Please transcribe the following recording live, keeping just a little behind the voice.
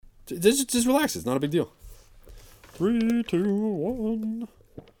Just relax. It's not a big deal. 3, 2, 1.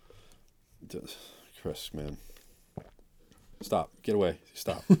 Chris, man. Stop. Get away.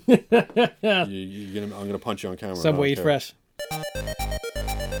 Stop. I'm gonna punch you on camera. Subway Eat Fresh.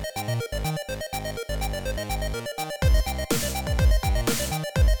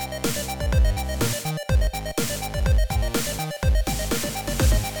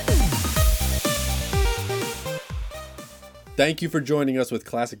 Thank you for joining us with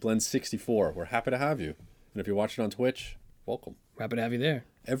Classic Blend 64. We're happy to have you. And if you're watching on Twitch, welcome. Happy to have you there.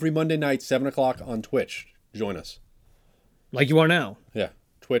 Every Monday night, 7 o'clock on Twitch. Join us. Like you are now. Yeah.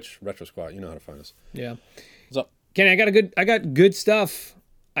 Twitch, Retro Squad. You know how to find us. Yeah. What's up? Kenny, I got good stuff.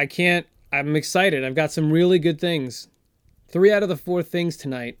 I'm excited. I've got some really good things. 3 out of the 4 things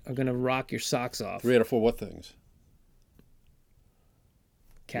tonight are going to rock your socks off. 3 out of 4 what things?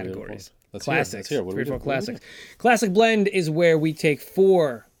 Categories. Let's Classics. hear. What do we 3 or do? 4 classics. Classic Blend is where we take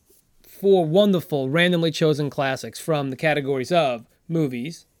four wonderful, randomly chosen classics from the categories of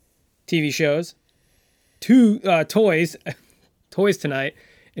movies, TV shows, toys tonight,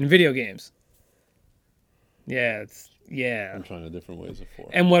 and video games. Yeah, I'm trying to different ways of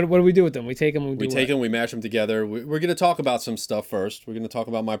 4. And what do we do with them? We take them. We mash them together. We're going to talk about some stuff first. We're going to talk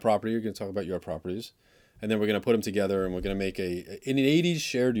about my property. You're going to talk about your properties. And then we're going to put them together, and we're going to make in an 80s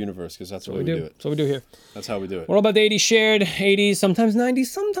shared universe, because that's the way we do it. That's what we do here. That's how we do it. We're all about the 80s shared, 80s, sometimes 90s,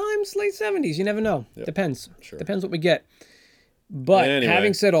 sometimes late 70s. You never know. Yep. Depends. Sure. Depends what we get. But anyway,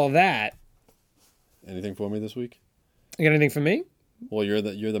 having said all that, anything for me this week? you got anything for me? Well, you're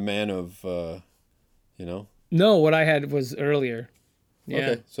the man of, No, what I had was earlier. Yeah.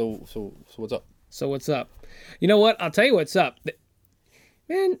 Okay, so what's up? So what's up? You know what? I'll tell you what's up.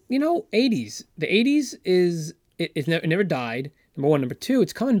 Man, 80s. The 80s it never died. Number one. Number two,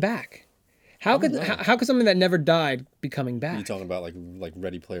 it's coming back. How could something that never died be coming back? You talking about like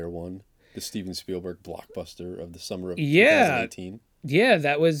Ready Player One, the Steven Spielberg blockbuster of the summer of 2018? Yeah,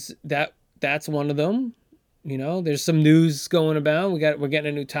 that's one of them. There's some news going about. We're getting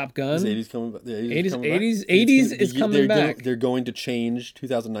a new Top Gun. Is 80s coming back? The 80s is coming back. They're going to change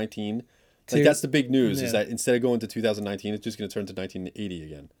 2019. That's the big news, is that instead of going to 2019, it's just going to turn to 1980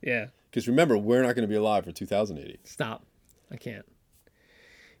 again. Yeah. Because remember, we're not going to be alive for 2080. Stop. I can't.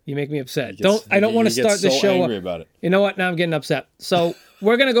 You make me upset. I don't want to start the show. Angry about it. You know what? Now I'm getting upset. So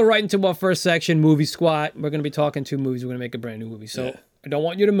we're going to go right into our first section, Movie Squat. We're going to be talking 2 movies. We're going to make a brand new movie. So I don't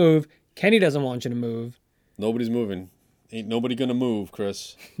want you to move. Kenny doesn't want you to move. Nobody's moving. Ain't nobody going to move,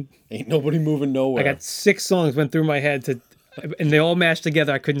 Chris. Ain't nobody moving nowhere. I got 6 songs went through my head and they all mashed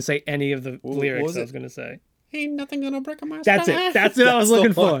together. I couldn't say any of the lyrics I was going to say. Ain't nothing going to break my That's it. That's what I was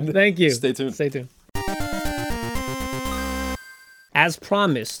looking for. Thank you. Stay tuned. As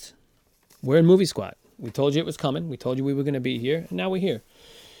promised, we're in Movie Squad. We told you it was coming. We told you we were going to be here. And now we're here.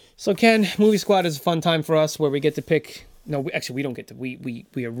 So, Ken, Movie Squad is a fun time for us where we get to pick... No, we don't get to... We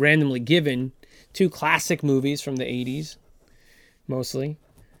are randomly given 2 classic movies from the 80s, mostly.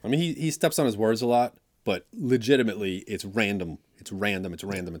 I mean, he steps on his words a lot, but legitimately, it's random. It's random.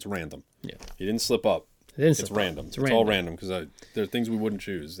 Yeah. He didn't slip up. It's random. It's all random, because there are things we wouldn't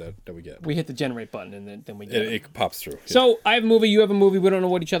choose that we get. We hit the generate button, and then we get it pops through. Yeah. So, I have a movie, you have a movie, we don't know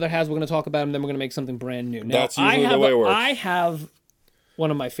what each other has, we're going to talk about them, then we're going to make something brand new. Now, that's usually the way it works. I have one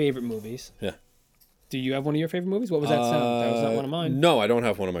of my favorite movies. Yeah. Do you have one of your favorite movies? What was that sound? That was not one of mine. No, I don't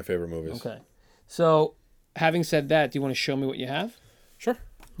have one of my favorite movies. Okay. So, having said that, do you want to show me what you have? Sure.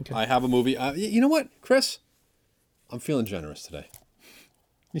 Okay. I have a movie. You know what, Chris? I'm feeling generous today.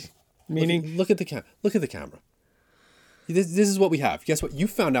 Meaning? Look at the camera. This is what we have. Guess what? You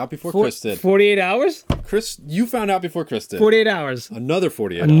found out before Chris did. 48 hours? Chris, you found out before Chris did. 48 hours. Another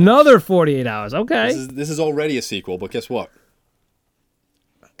 48 hours. Another 48 hours. Okay. This is already a sequel, but guess what?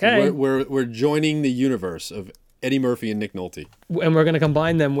 Okay. We're joining the universe of Eddie Murphy and Nick Nolte. And we're going to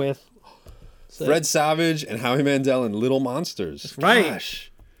combine them with... Fred Savage and Howie Mandel and Little Monsters. That's right.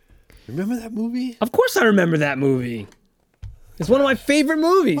 Gosh. Remember that movie? Of course I remember that movie. It's one of my favorite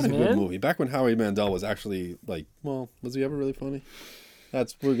movies, What a man. good movie. Back when Howie Mandel was actually was he ever really funny?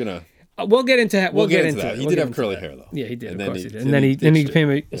 We're gonna. We'll get into that. We'll get into that. it. He did have curly hair though. Yeah, he did. And Of course he did. And then he became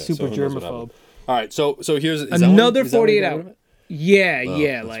a so super who knows what germaphobe. happened. All right, so here's Another 48 hours. hours. Yeah,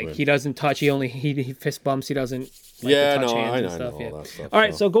 that's like weird. he doesn't touch. He fist bumps. He doesn't. Yeah, touch no, hands I and know stuff. all Yeah. that stuff. All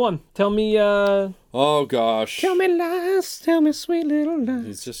right, so go on. Tell me. Oh gosh. Tell me lies. Tell me sweet little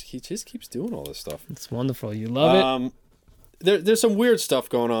lies. He just keeps doing all this stuff. It's wonderful. You love it. There's some weird stuff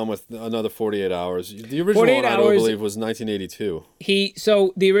going on with another 48 hours. The original one, I don't believe, was 1982.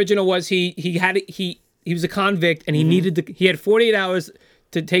 So the original was he was a convict and he needed he had 48 hours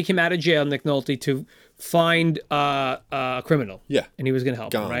to take him out of jail, Nick Nolte, find a criminal. Yeah. And he was going to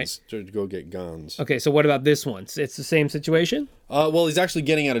help him, right? Guns. To go get guns. Okay, so what about this one? It's the same situation? Well, he's actually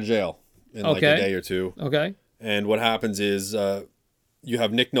getting out of jail in like a day or two. Okay. And what happens is you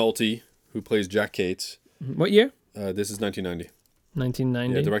have Nick Nolte, who plays Jack Cates. What year? This is 1990.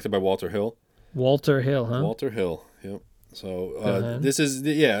 1990. Yeah, directed by Walter Hill. Walter Hill, huh? Walter Hill, yep. So this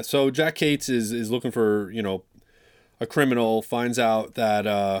is, so Jack Cates is looking for, a criminal, finds out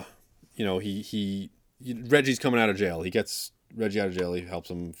that, Reggie's coming out of jail. He gets Reggie out of jail. He helps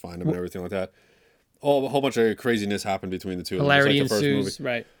him find him and everything like that. A whole bunch of craziness happened between the two. Hilarity of them. It's like ensues, the first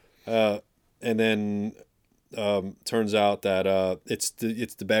right. movie. And then turns out that it's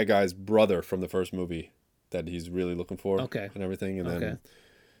the bad guy's brother from the first movie that he's really looking for. Okay. And everything. And then,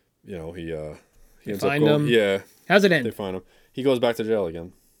 he ends find up going, him. yeah. How's it end? They find him. He goes back to jail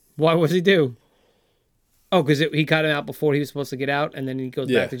again. What does he do? Oh, because he got him out before he was supposed to get out, and then he goes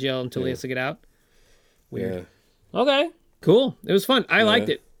back to jail until he has to get out? Weird. Yeah. Okay, cool. It was fun. I liked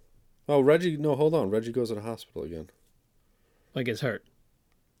it. Oh, Reggie, no, hold on. Reggie goes to the hospital again. Like, gets hurt.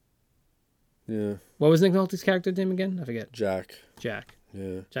 Yeah. What was Nick Nolte's character name again? I forget. Jack. Yeah.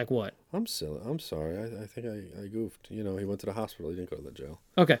 Jack what? I'm silly. I'm sorry. I think I goofed. He went to the hospital. He didn't go to the jail.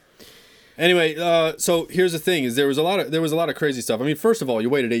 Okay. Anyway, so here's the thing: is there was a lot of crazy stuff. I mean, first of all, you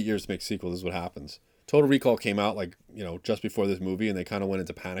waited 8 years to make a sequel. This is what happens. Total Recall came out just before this movie, and they kind of went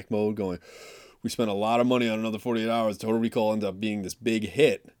into panic mode, going, "We spent a lot of money on another 48 hours. Total Recall ended up being this big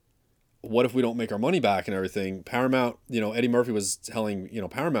hit. What if we don't make our money back and everything?" Paramount, Eddie Murphy was telling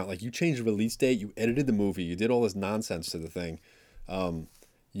Paramount, like, you changed the release date, you edited the movie, you did all this nonsense to the thing.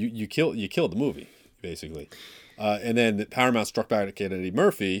 You killed the movie basically, and then Paramount struck back at Eddie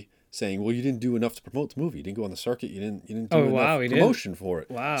Murphy, saying, well, you didn't do enough to promote the movie. You didn't go on the circuit. You didn't do enough promotion for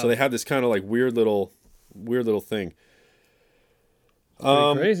it. Wow. So they had this kind of like weird little thing.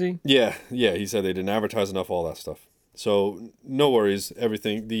 Crazy. Yeah. He said they didn't advertise enough, all that stuff. So no worries,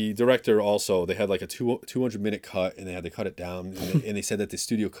 everything. The director also, they had like a 200-minute cut, and they had to cut it down. And they said that the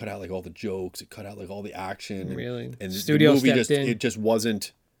studio cut out like all the jokes. It cut out like all the action. Really? And studio the movie stepped in. It just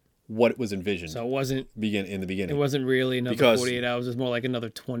wasn't what it was envisioned. So it wasn't in the beginning. It wasn't really another 48 hours. It was more like another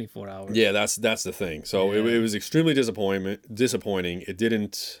 24 hours. Yeah, that's the thing. So it was extremely disappointing. It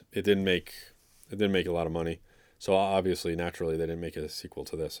didn't make a lot of money. So obviously, naturally, they didn't make a sequel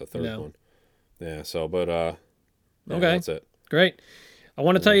to this, a third one. Yeah. So, but okay, that's it. Great. I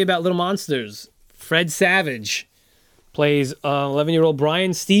want to tell you about Little Monsters. Fred Savage plays 11-year-old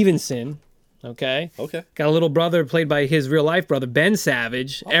Brian Stevenson. Okay. Got a little brother played by his real life brother, Ben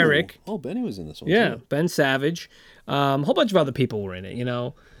Savage, Eric. Oh, Benny was in this one. Yeah, too. Ben Savage. A whole bunch of other people were in it,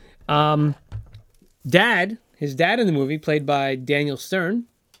 His dad in the movie, played by Daniel Stern.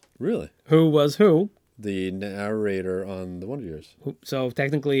 Really? Who was who? The narrator on The Wonder Years. So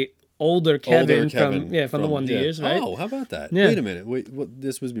technically older Kevin from The Wonder Years, right? Oh, how about that? Yeah. Wait a minute.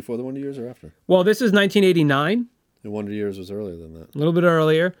 This was before The Wonder Years or after? Well, this is 1989. The Wonder Years was earlier than that. A little bit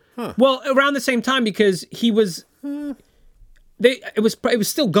earlier. Huh. Well, around the same time, because he was... It was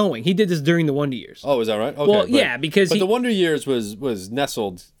still going. He did this during the Wonder Years. Oh, is that right? Okay, well, yeah, because the Wonder Years was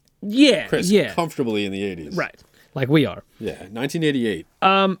nestled comfortably in the 80s. Right. Like we are. Yeah, 1988.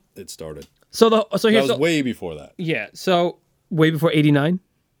 It started. So here's that was way before that. Yeah. So way before 89.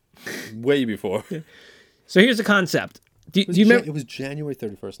 Way before. So here's the concept. Do you remember? It was January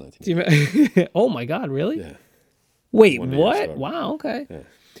 31st, 1988. Oh my God! Really? Yeah. Wait, what? Wow. Okay. Yeah.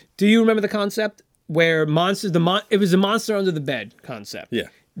 Do you remember the concept where monsters? It was a monster under the bed concept. Yeah.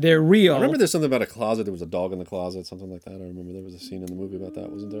 They're real. I remember there's something about a closet. There was a dog in the closet, something like that. I remember there was a scene in the movie about that,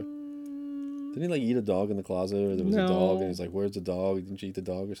 wasn't there? Didn't he like eat a dog in the closet, or there was a dog, and he's like, "Where's the dog? Didn't you eat the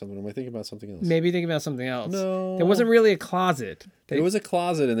dog or something?" Am I thinking about something else? Maybe thinking about something else. No, there wasn't really a closet. There was a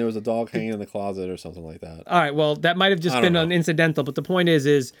closet, and there was a dog hanging in the closet, or something like that. All right, well, that might have just been an incidental, but the point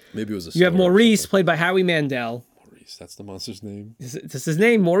is maybe it was a. You have Maurice, played by Howie Mandel. Maurice, that's the monster's name. This his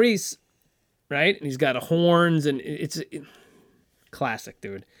name, Maurice, right? And he's got horns, and it's classic,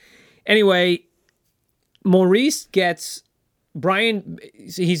 dude. Anyway, Maurice gets. Brian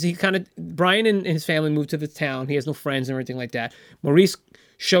and his family moved to the town. He has no friends and everything like that. Maurice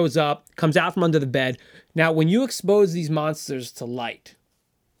shows up, comes out from under the bed. Now, when you expose these monsters to light,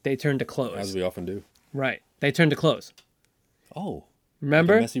 they turn to close. As we often do. Right. They turn to close. Oh.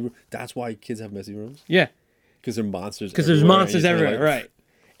 Remember? Like messy room. That's why kids have messy rooms? Yeah. Because they're monsters. Because there's monsters everywhere, right.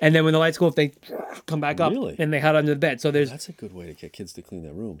 And then when the lights go off, they come back up and they hide under the bed. So that's a good way to get kids to clean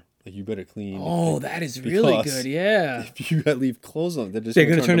their room. Like, you better clean. Oh, that is really good. Yeah. If you leave clothes on, they're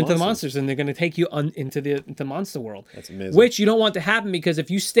going to turn into the monsters, and they're going to take you into the monster world. That's amazing. Which you don't want to happen, because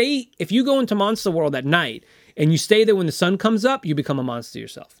if you go into monster world at night and you stay there when the sun comes up, you become a monster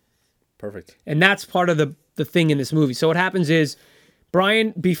yourself. Perfect. And that's part of the thing in this movie. So what happens is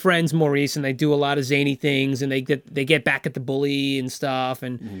Brian befriends Maurice, and they do a lot of zany things, and they get back at the bully and stuff.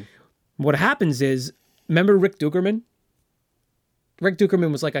 And what happens is, remember Rick Dukerman? Rick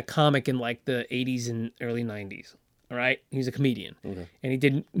Dukerman was like a comic in like the 80s and early 90s. All right? He's a comedian. Okay. And he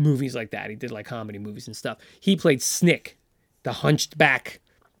did movies like that. He did like comedy movies and stuff. He played Snick, the hunched back,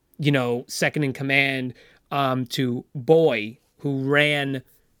 second in command to Boy, who ran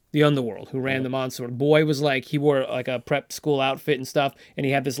the underworld, who ran the monster. Boy was like, he wore like a prep school outfit and stuff, and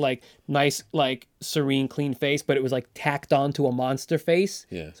he had this like nice, like serene, clean face, but it was like tacked onto a monster face.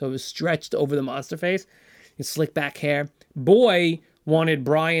 Yeah. So it was stretched over the monster face. His slick back hair. Boy wanted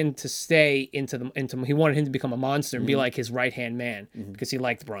Brian to stay he wanted him to become a monster and be like his right-hand man because he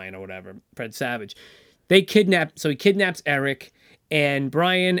liked Brian or whatever, Fred Savage. He kidnaps Eric, and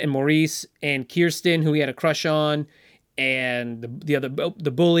Brian and Maurice and Kirsten, who he had a crush on, and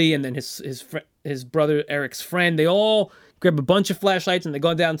the bully, and then his brother Eric's friend, they all grab a bunch of flashlights and they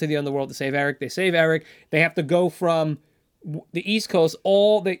go down to the underworld to save Eric. They save Eric. They have to go from the East Coast.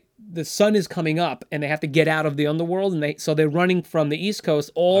 The sun is coming up, and they have to get out of the underworld, and they're running from the East Coast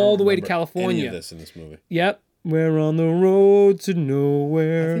all the way to California. Any of this in this movie? Yep, we're on the road to I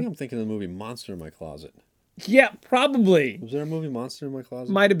nowhere. think I'm thinking of the movie Monster in My Closet. Yeah, probably. Was there a movie Monster in My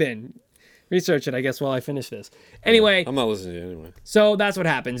Closet? Might have been. Research it, I guess, while I finish this. Anyway, I'm not listening to you anyway. so that's what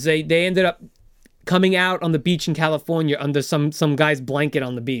happens. They ended up coming out on the beach in California under some guy's blanket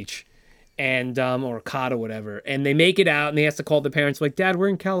on the beach, and or a cot or whatever. And they make it out, and they have to call the parents, like, Dad, we're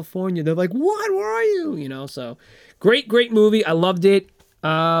in California. They're like, what? Where are you? So great movie. I loved it.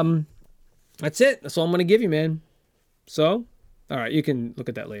 That's it. That's all I'm gonna give you, man. So, all right, you can look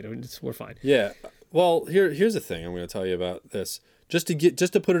at that later. We're fine. Yeah. Well, here's the thing I'm going to tell you about this. Just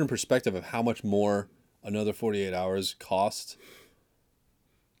to put it in perspective of how much more another 48 hours cost.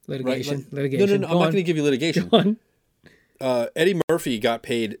 Litigation. Right? Litigation. No. I'm not going to give you litigation. Go on. Eddie Murphy got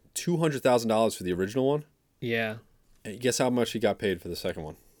paid $200,000 for the original one. Yeah. And guess how much he got paid for the second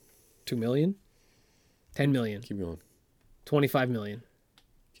one? $2 million? $10 million. Keep going. $25 million.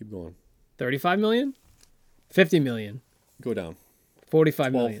 Keep going. $35 million? $50 million. Go down.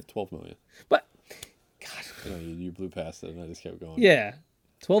 $45 million. $12 million. But, You blew past it and I just kept going. yeah.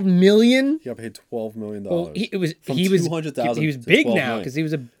 $12 million? He got paid $12 million. Well, he was $200,000 he was to big $12 now million. because he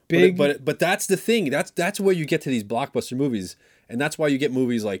was a big. But that's the thing. That's where you get to these blockbuster movies, and that's why you get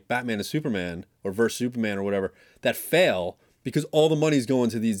movies like Batman and Superman or Versus Superman or whatever that fail because all the money's going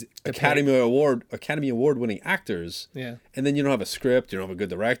to these Academy Award winning actors. Yeah. And then you don't have a script, you don't have a good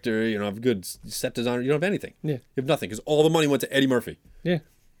director, you don't have a good set designer, you don't have anything. Yeah. You have nothing because all the money went to Eddie Murphy. Yeah.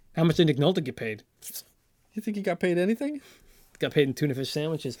 How much did Nick Nolte get paid? You think he got paid anything? Got paid in tuna fish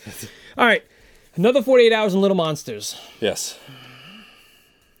sandwiches. All right. Another 48 Hours in Little Monsters. Yes.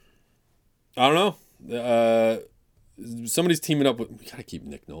 I don't know. Somebody's teaming up with. We gotta keep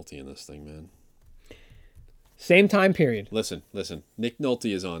Nick Nolte in this thing, man. Same time period. Listen. Nick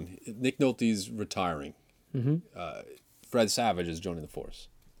Nolte is on. Nick Nolte's retiring. Fred Savage is joining the force.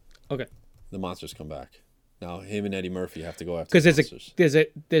 Okay. The monsters come back. Now him and Eddie Murphy have to go after. Because the monsters.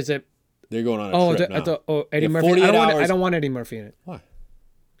 there's a. They're going on a trip now. Eddie Yeah, Murphy. 48 I hours. don't want Eddie Murphy in it. Why?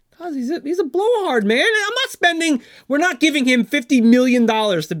 Cause he's a blowhard, man. I'm not spending. We're not giving him $50 million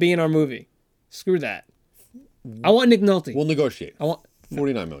to be in our movie. Screw that. I want Nick Nolte. We'll negotiate. I want.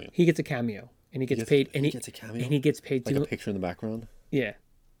 $49 million. He gets a cameo, and he gets paid. And he gets a cameo? and he gets paid Like to. a picture in the background. Yeah,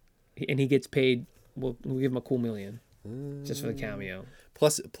 and he gets paid. We'll give him a cool $1 million just for the cameo.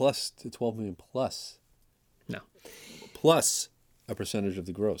 Plus to $12 million plus. No, Plus a percentage of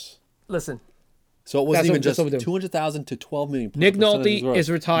the gross. listen. So it wasn't even that's just what we're doing. 200,000 to 12 million. Nick percentage of the Nolte gross. is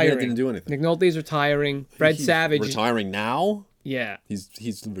retiring. Yeah, didn't do anything. Nick Nolte is retiring. Fred He's Savage. retiring now. Yeah. He's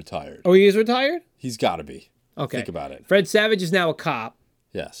retired. Oh, he is retired? He's got to be. Okay. Think about it. Fred Savage is now a cop,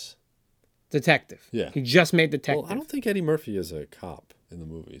 Yes. detective. Yeah. He just made detective. Well, I don't think Eddie Murphy is a cop in the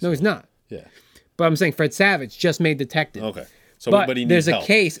movies. No, he's not. Yeah. But I'm saying Fred Savage just made detective. Okay. So, But he there's needs a help.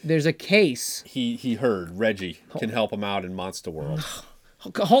 case. There's a case. He heard Reggie can help him out in Monster World.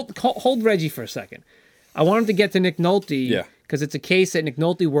 Hold Reggie for a second. I want him to get to Nick Nolte. Yeah. Because it's a case that Nick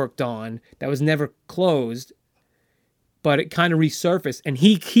Nolte worked on that was never closed, but it kind of resurfaced, and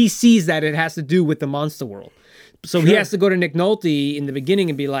he sees that it has to do with the Monster World. So he has to go to Nick Nolte in the beginning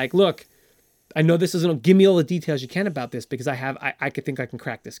and be like, "Look, I know this isn't. Give me all the details you can about this because I could think I can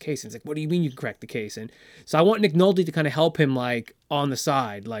crack this case." And it's like, "What do you mean you can crack the case?" And so I want Nick Nolte to kind of help him, like on the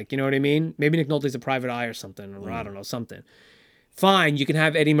side, like, you know what I mean? Maybe Nick Nolte's a private eye or something, or I don't know, something. Fine, you can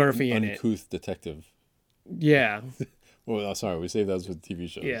have Eddie Murphy in it. Uncouth detective. Yeah. Well, sorry, we saved those for the TV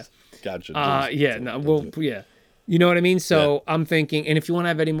shows. Yeah. Gotcha. Yeah. No. Well. Yeah. You know what I mean? So I'm thinking, and if you want to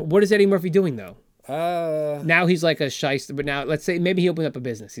have Eddie, what is Eddie Murphy doing though? Now he's like a shyster, but now let's say maybe he opened up a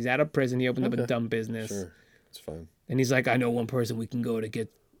business. He's out of prison. He opened up a dumb business. Sure, it's fine. And he's like, I know one person we can go to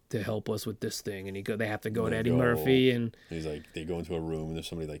help us with this thing. And they have to go to Eddie Murphy. And he's like, they go into a room and there's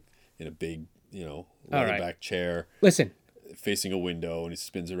somebody like in a big, leather back chair. Listen. Facing a window, and he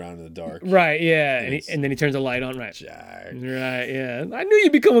spins around in the dark. Right, yeah. And then he turns the light on, right. Jack. Right, yeah. I knew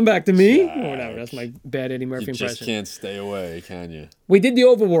you'd be coming back to me. Jack. Or whatever. That's my bad Eddie Murphy impression. You just can't stay away, can you? We did the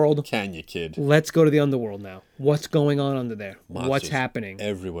overworld. Can you, kid? Let's go to the underworld now. What's going on under there? Monsters what's happening?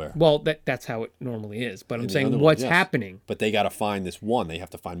 Everywhere. Well, that's how it normally is. But I'm saying what's happening. But they got to find this one. They have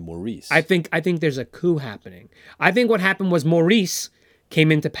to find Maurice. I think there's a coup happening. I think what happened was Maurice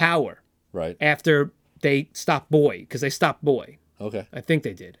came into power. Right. After they stopped Boy, because they stopped Boy. Okay. I think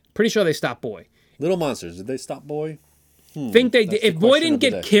they did. Pretty sure they stopped Boy. Little Monsters, did they stop Boy? Think they did. If Boy didn't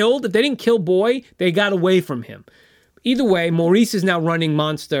get killed, if they didn't kill Boy, they got away from him. Either way, Maurice is now running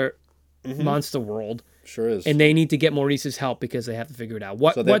Monster World. Sure is. And they need to get Maurice's help because they have to figure it out.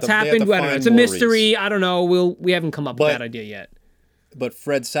 What's happened? I don't know. It's a mystery. I don't know. We haven't come up with that idea yet. But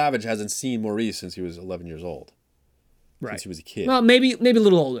Fred Savage hasn't seen Maurice since he was 11 years old. Right. Since he was a kid. Well, maybe a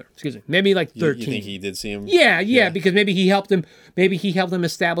little older. Excuse me. Maybe like 13. You think he did see him? Yeah, because maybe he helped him. Maybe he helped him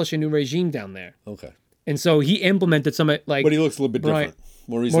establish a new regime down there. Okay. And so he implemented some like. But he looks a little bit different.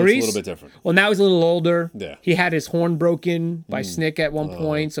 Maurice looks a little bit different. Well, now he's a little older. Yeah. He had his horn broken by Snick at one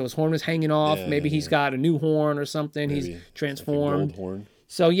point, so his horn was hanging off. Yeah, maybe he's got a new horn or something. Maybe. He's transformed. Like a gold horn.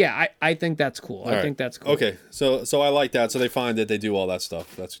 So yeah, I think that's cool. I think that's cool. Okay, so I like that. So they find that they do all that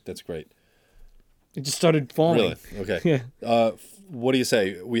stuff. That's great. It just started falling. Really? Okay. Yeah. What do you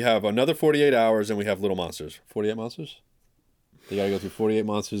say? We have another 48 hours and we have Little Monsters. 48 monsters? They got to go through 48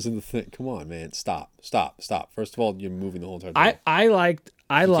 monsters in the thing. Come on, man. Stop. First of all, you're moving the whole entire table. I liked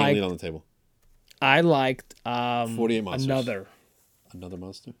can't lean on the table. I liked 48 monsters. Another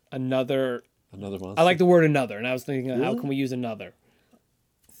monster? Another monster? I like the word another, and I was thinking, how can we use another?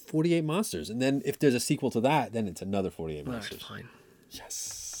 48 monsters. And then if there's a sequel to that, then it's another 48 monsters. Fine.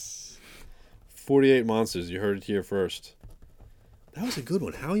 Yes. 48 monsters. You heard it here first. That was a good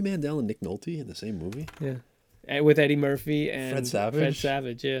one. Howie Mandel and Nick Nolte in the same movie. Yeah, and with Eddie Murphy and Fred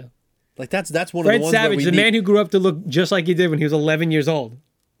Savage. Yeah, like that's one of the Fred ones. Savage, the man who grew up to look just like he did when he was 11 years old.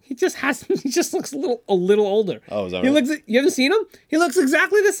 He just looks a little older. Oh, is that right? You haven't seen him? He looks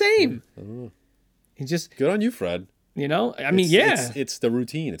exactly the same. He just good on you, Fred. You know, I mean, it's the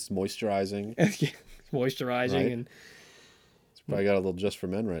routine. It's moisturizing, moisturizing, right? and it's probably got a little Just for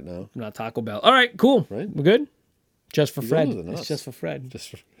Men right now. Not Taco Bell. All right, cool. Right, we're good. Just for Fred. Older than us. It's just for Fred.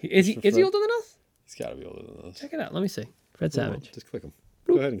 Is he older than us? He's got to be older than us. Check it out. Let me see. Fred Savage. Just click him.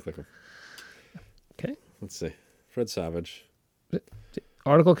 Go ahead and click him. Okay. Let's see. Fred Savage.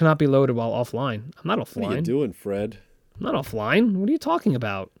 Article cannot be loaded while offline. I'm not offline. What are you doing, Fred? I'm not offline. What are you talking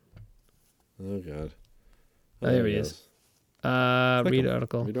about? Oh, God. Oh, there he is. Read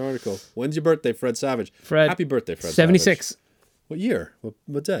article. Read article. When's your birthday, Fred Savage? Fred. Happy birthday, Fred 76. Savage. What year?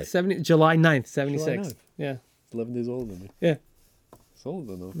 What day? July 9th, 76. July 9th. Yeah. 11 days older than me. Yeah. It's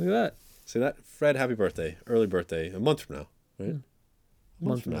older than Look at that. See that? Fred, happy birthday. Early birthday. A month from now, right? Yeah. A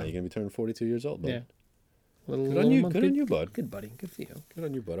month from now. You're going to be turning 42 years old, bud. Yeah. Good on you. Good on you, bud. Good, buddy. Good for you. Good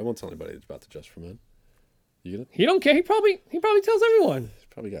on you, bud. I won't tell anybody about the Just for Men. You gonna? He don't care. He probably tells everyone. He's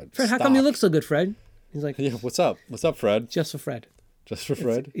probably got Fred, how come you look so good, Fred? He's like, yeah, what's up? What's up, Fred? Just for Fred. Just for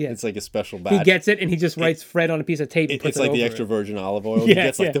Fred? Yeah. It's like a special badge. He gets it and he just writes Fred on a piece of tape and puts it's it like over the extra it. virgin olive oil. Yeah, He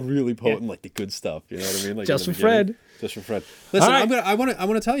gets like yeah. the really potent, like the good stuff. You know what I mean? Like Just in for the beginning. Fred. Just for Fred. Listen, All right. I want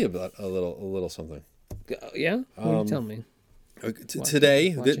to tell you about a little something. Yeah? What do you tell me?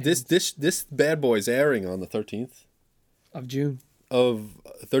 Today, watch this bad boy's airing on the 13th Of June. of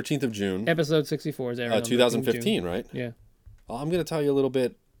 13th of June, Episode 64 is airing on 2015, right? Yeah. Well, I'm going to tell you a little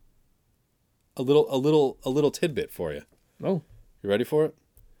bit, a little tidbit for you. Oh. You ready for it?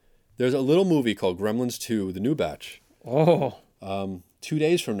 There's a little movie called Gremlins 2: The New Batch. Oh. 2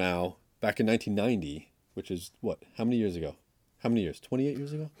 days from now, back in 1990, which is what? How many years ago? How many years? 28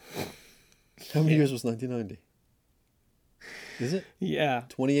 years ago? How many years was 1990? Is it? Yeah.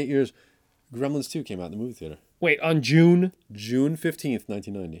 28 years. Gremlins 2 came out in the movie theater. Wait, on June? June 15th,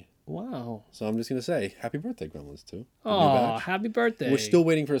 1990. Wow. So I'm just going to say, happy birthday, Gremlins 2. Oh, happy birthday. We're still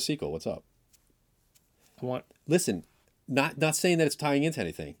waiting for a sequel. What's up? I want... Listen, not saying that it's tying into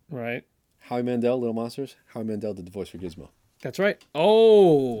anything. Right. Howie Mandel, Little Monsters. Howie Mandel did the voice for Gizmo. That's right.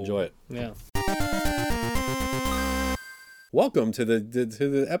 Oh. Enjoy it. Yeah. Welcome to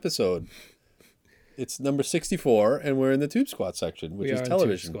the episode. It's number 64, and we're in the Tube Squad section, which is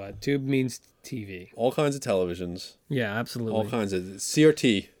television. Tube Squad. Tube means TV. All kinds of televisions. Yeah, absolutely. All kinds of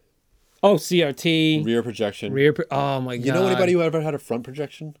CRT. Oh, CRT. rear projection. Oh my god. You know anybody who ever had a front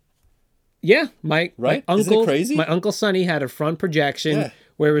projection? Yeah, my Right? my Isn't it uncle, crazy? my uncle Sonny had a front projection Yeah.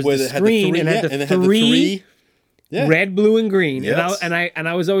 where it was the it had the screen three- and had yeah, the and it had the three Yeah. red, blue, and green. Yes. And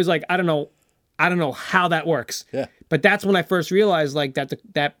I was always like, I don't know how that works. Yeah. But that's when I first realized like that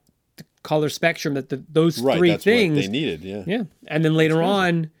the color spectrum that those Right. three That's things. what they needed. Yeah. Yeah, and then later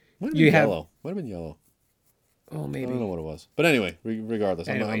on, Might have you been have yellow. Might have been yellow. oh I maybe don't know what it was. But anyway, regardless,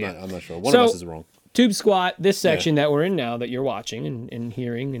 Anyway, I'm not sure. One So- of us is wrong. Tube Squat. This section that we're in now that you're watching and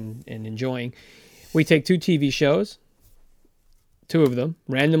hearing and enjoying, we take 2 TV shows, 2 of them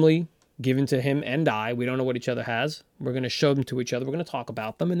randomly given to him and I. We don't know what each other has. We're going to show them to each other. We're going to talk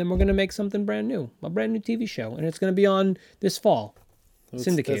about them, and then we're going to make something brand new, a brand new TV show, and it's going to be on this fall.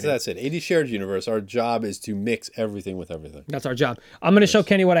 Syndicated. That's it. 80 Shared Universe. Our job is to mix everything with everything. That's our job. I'm going to show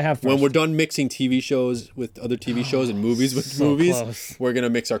Kenny what I have first. When we're done mixing TV shows with other TV shows and movies with so movies, close. we're gonna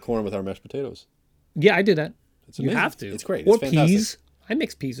mix our corn with our mashed potatoes. Yeah, I do that. You amazing. have to. It's great. Or It's fantastic. peas. I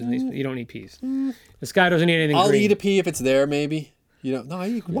mix peas with these. You don't eat peas. This guy doesn't eat anything I'll green. eat a pea if it's there, maybe. You know, no, I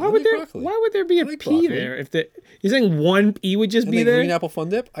eat. Why I would like there? broccoli. Why would there be a like pea broccoli. there? If you're saying one pea would just And be the there, green apple fun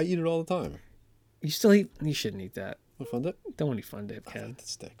dip, I eat it all the time. you still eat. You shouldn't eat that. What fun dip? Don't eat fun dip, Ken. The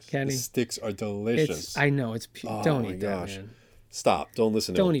sticks. Kenny. The sticks are delicious. It's. I know it's. Oh don't my eat gosh. that, man. Stop. Don't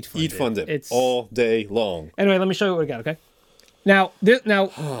listen to Don't him. eat Fun Eat Dip. fun dip It's- all day long. Anyway, let me show you what we got. Okay. Now, now,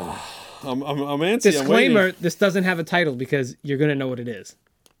 I'm antsy. disclaimer: I'm waiting. this doesn't have a title because you're gonna know what it is.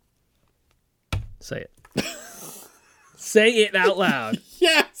 Say it. Say it out loud.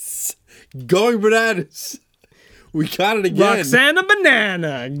 Yes. Going bananas. We got it again. Roxana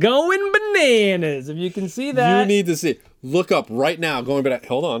Banana going bananas. If you can see that. You need to see. Look up right now. Going bananas.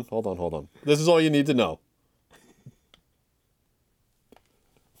 Hold on. This is all you need to know.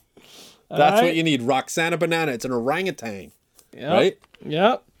 That's right. what you need. Roxana Banana. It's an orangutan. Yep. Right?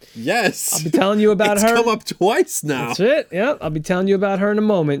 Yep. Yes. I'll be telling you about it's her. come up twice now. That's it. Yep. I'll be telling you about her in a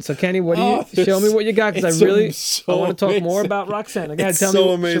moment. So Kenny, what do you Oh, show me what you got? Because it's I really so I want to talk more amazing. about Roxana. Go ahead, It's tell so me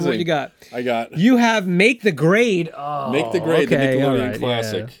show amazing. what you got. I got You have Make the Grade. Oh, Make the Grade, okay, the all Nickelodeon right,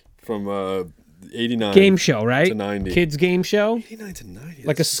 classic yeah. from 89. Game show, right? to 90. Kids game show, 89 to 90.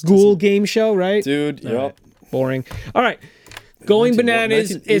 like a school game show, right? Dude, All yep. right. Boring. All right. Going 19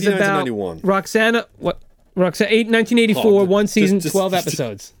 Bananas is 89 to about 91. Roxana. What? Roxana. 1984. Oh, one season, just- 12 just-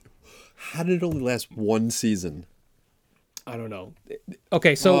 episodes. How did it only last one season? I don't know.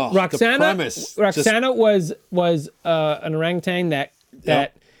 Okay, so Oh, the Roxana. premise. Roxana was an orangutan that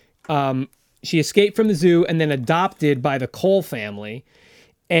she escaped from the zoo and then adopted by the Cole family,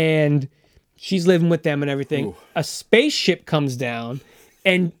 and she's living with them and everything. Ooh. A spaceship comes down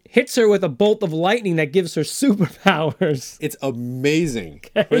and hits her with a bolt of lightning that gives her superpowers. It's amazing.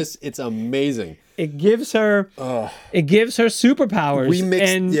 Chris, it's amazing. It gives her superpowers. We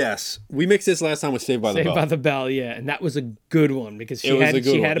mixed and we mixed this last time with Saved by the Saved Bell. by the Bell, yeah, and that was a good one because It was a good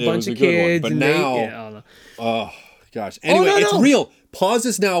she one. had a It bunch was a of good one. kids. But and now- they, yeah, I don't know. Oh gosh. Anyway, no, it's no. real. Pause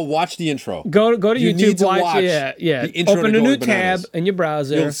this now. Watch the intro. Go to You YouTube. need to watch, watch yeah. the intro Open to a new Going Bananas. tab in your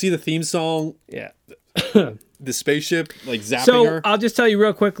browser. You'll see the theme song, Yeah. the spaceship like zapping So her. I'll just tell you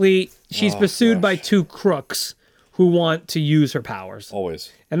real quickly. She's Oh, pursued by gosh. 2 crooks who want to use her powers,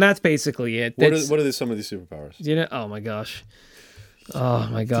 Always. and that's basically it. What That's, are some of these superpowers? you know? Oh my gosh. Oh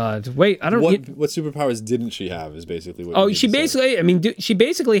my God. Wait, I don't. What superpowers didn't she have? Is basically what. Oh, you need she to say. basically. I mean, she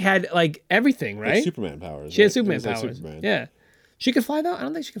basically had like everything, Like right? Superman powers. She had right? Superman It was like powers. Superman. Yeah. She could fly though. I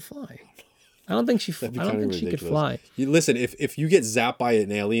don't think she could fly. I don't think she. I That'd be don't kinda think she could ridiculous. fly. You, listen, if you get zapped by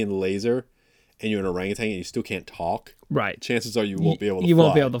an alien laser, and you're an orangutan and you still can't talk, Right. chances are you won't be able to. You fly.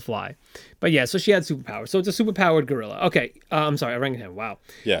 won't be able to fly. But yeah, so she had superpowers. So it's a superpowered gorilla. Okay. I'm sorry, orangutan. Wow.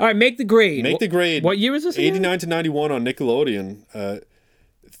 Yeah. All right, Make the Grade. Make the Grade. What year is this again? 89 to 91 on Nickelodeon.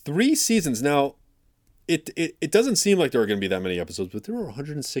 3 seasons. Now, it doesn't seem like there are going to be that many episodes, but there were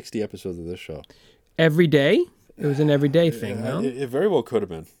 160 episodes of this show. Every day? It was an everyday thing, no? It very well could have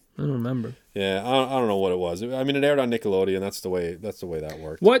been. I don't remember. Yeah, I don't know what it was. I mean, it aired on Nickelodeon. That's the way that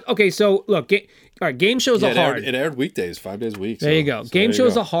worked. What? Okay, so look, all right, game shows Yeah, are hard. it aired weekdays, 5 days a week. There you go. Game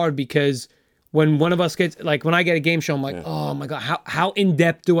shows are hard because when one of us gets, like when I get a game show, I'm like, oh my God, how in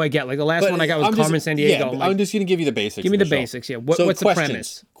depth do I get? Like the last one I got was Carmen San Diego. Yeah, I'm I'm like, just going to give you the basics. give me of the show. basics, yeah. What's the questions,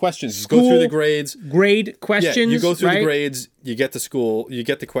 premise? Questions. Go through School the grades. Grade questions. Yeah, you go through right? the grades. You get to school. You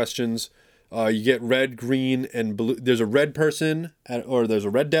get the questions. You get red, green, and blue. There's a red person, or there's a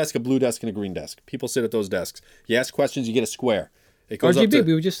red desk, a blue desk, and a green desk. People sit at those desks. You ask questions. You get a square. It goes up RGB, to.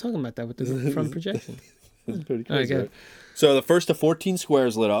 we were just talking about that with the front projection. It's pretty All right, crazy, go right? So the first to 14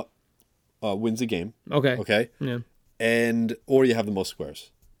 squares lit up wins the game. Okay. Okay. Yeah. Or you have the most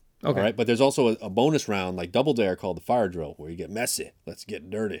squares. Okay. All right, but there's also a bonus round like Double Dare called the Fire Drill, where you get messy. Let's get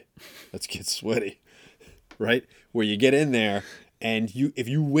dirty. Let's get sweaty. Right, where you get in there. And if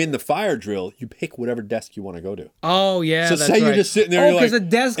you win the fire drill, you pick whatever desk you want to go to. Oh yeah. So that's say you're right. just sitting there. Oh, because the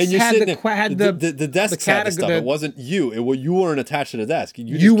desks and you're had sitting the desks had the stuff. It wasn't you. You weren't attached to the desk.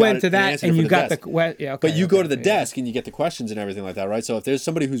 You just went to that and you got desk. yeah. Okay, but you go to the desk and you get the questions and everything like that, right? So if there's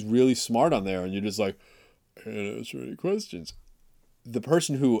somebody who's really smart on there and you're just like, I can't answer any questions, the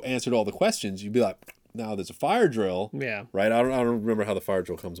person who answered all the questions, you'd be like, now there's a fire drill. Yeah. Right? I don't remember how the fire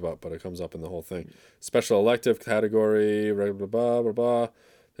drill comes about, but it comes up in the whole thing. Special elective category, blah, blah, blah, blah, blah.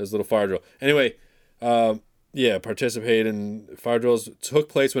 There's a little fire drill. Anyway, participate in fire drills took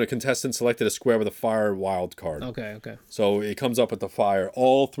place when a contestant selected a square with a fire wild card. Okay. So it comes up with the fire.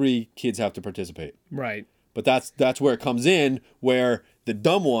 All 3 kids have to participate. Right. But that's where it comes in, where the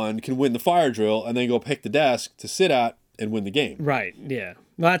dumb one can win the fire drill and then go pick the desk to sit at and win the game. Right. Yeah.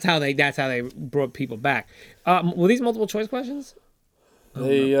 Well, that's how they brought people back. Were these multiple choice questions?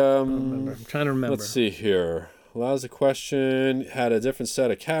 I'm trying to remember. Let's see here. Allows a question, had a different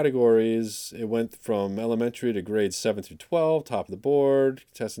set of categories. It went from elementary to grades 7 through 12, top of the board.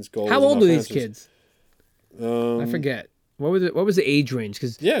 Contestants' goals. How old were these answers. kids? I forget. What was the age range?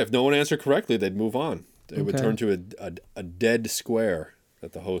 Because if no one answered correctly, they'd move on. It would turn to a dead square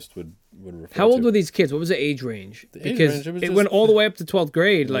that the host would refer to. How old were these kids? What was the age range? Because it went all the way up to 12th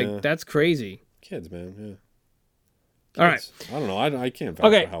grade. Like, that's crazy. Kids, man. Yeah. Kids. All right. I don't know. I can't.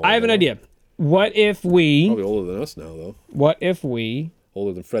 Okay, I have an idea. What if we... Probably older than us now, though. What if we...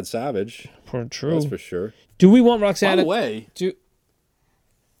 Older than Fred Savage. True. That's for sure. Do we want Roxanna... By the way...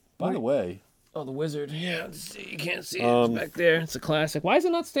 By the way... Oh, the wizard. Yeah, you can't see it. It's back there. It's a classic. Why is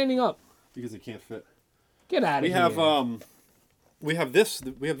it not standing up? Because it can't fit. Get out of here. We have this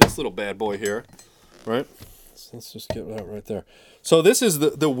little bad boy here, right? So let's just get that right there. So this is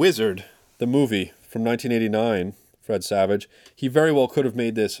the Wizard, the movie from 1989. Fred Savage. He very well could have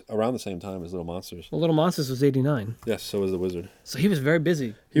made this around the same time as Little Monsters. Well, Little Monsters was 89. Yes, so was The Wizard. So he was very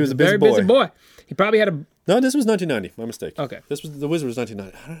busy. He was a very busy boy. He probably had a... No, this was 1990. My mistake. Okay. The Wizard was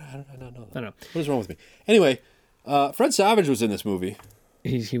 1990. How did I not know that? I don't know. What is wrong with me? Anyway, Fred Savage was in this movie.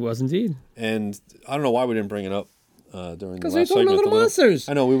 He was indeed. And I don't know why we didn't bring it up during the last segment. Because we were talking about Little Monsters.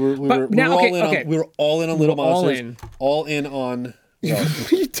 I know, we were all in on Little Monsters. All in on... What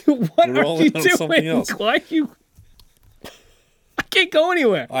are you doing? Why are you... I can't go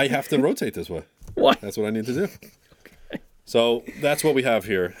anywhere. I have to rotate this way. What? That's what I need to do. Okay. So that's what we have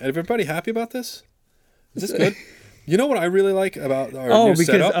here. Everybody happy about this? Is this good? You know what I really like about our new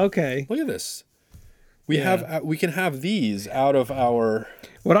setup? Okay. Look at this. We can have these out of our.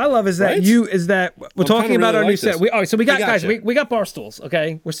 What I love is that we're talking about our new set. So we got bar stools.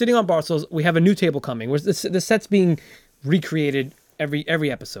 Okay, we're sitting on bar stools. We have a new table coming. The set's being recreated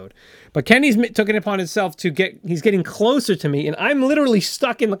every episode. But Kenny's took it upon himself he's getting closer to me, and I'm literally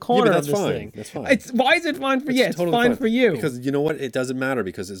stuck in the corner of this thing. That's fine. Why is it fine for you? It's totally fine for you. Because you know what? It doesn't matter,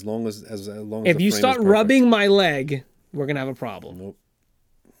 because as long as if you start rubbing my leg, we're gonna have a problem. Nope.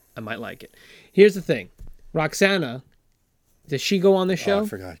 I might like it. Here's the thing. Roxana, does she go on the show? I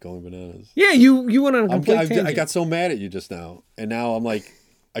forgot Going Bananas. Yeah, you went on a complete tangent. I got so mad at you just now, and now I'm like,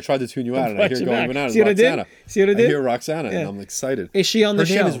 I tried to tune you out, and I hear Going Bananas. See what Roxana. See what I did? I hear Roxana, and I'm excited. Is she on the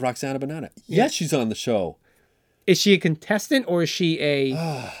show? Her name is Roxana Banana. Yes, she's on the show. Is she a contestant, or is she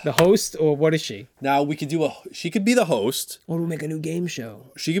the host, or what is she? Now we could she could be the host. Or we'll make a new game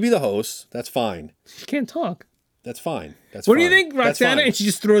show. She could be the host. That's fine. She can't talk. That's fine. What do you think, Roxana? And she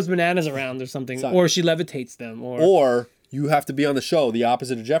just throws bananas around or something, or she levitates them, or you have to be on the show, the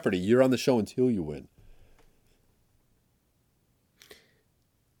opposite of Jeopardy. You're on the show until you win.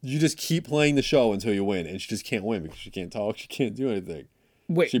 You just keep playing the show until you win, and she just can't win because she can't talk. She can't do anything.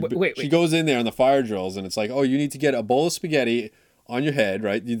 Wait. She goes in there on the fire drills, and it's like, oh, you need to get a bowl of spaghetti on your head,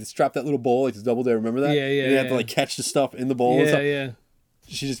 right? You strap that little bowl like the Double Dare. Remember that? Yeah. And you have to like catch the stuff in the bowl. and stuff. Yeah.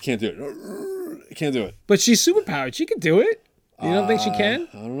 She just can't do it. Can't do it. But she's superpowered. She can do it. You don't think she can?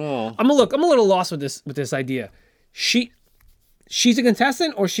 I don't know. I'm a little lost with this idea. She's a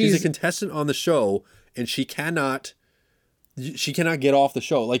contestant, or she's a contestant on the show, and she cannot get off the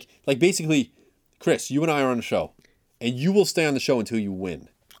show. Like basically, Chris, you and I are on the show, and you will stay on the show until you win.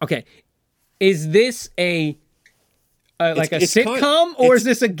 Okay, is this a sitcom, or is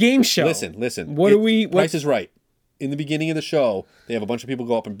this a game show? Listen. Price is Right. In the beginning of the show, they have a bunch of people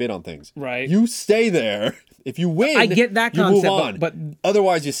go up and bid on things. Right. You stay there. If you win, I get that you concept, move on. but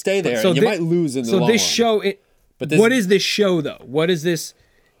otherwise, you stay there, and you might lose in the long run. So this show, what is this show though? What is this?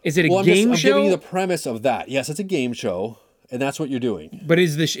 Is it a game show? I'm giving you the premise of that. Yes, it's a game show, and that's what you're doing. But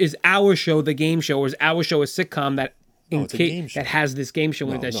is our show the game show, or is our show a sitcom that it's a game show. that has this game show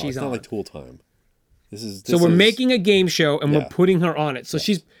in No, it that no, she's it's on. not like Tool Time. So we're making a game show and we're Yeah. putting her on it. So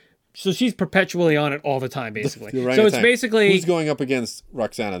she's perpetually on it all the time, basically. the So it's orangutan. basically Who's going up against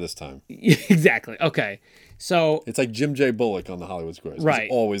Roxana this time? exactly okay. So It's like Jim J. Bullock on the Hollywood Squares. right,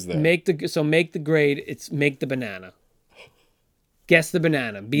 He's always there. make the grade. It's make the banana. Guess the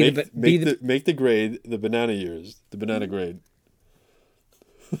banana. Make the grade the banana years. The banana grade.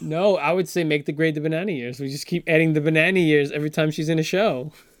 No, I would say make the grade the banana years. We just keep adding the banana years every time she's in a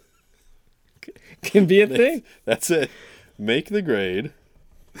show. Can be a thing. That's it. Make the grade.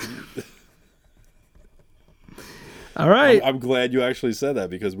 All right. I'm glad you actually said that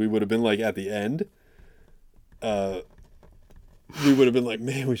because we would have been like at the end. We would have been like,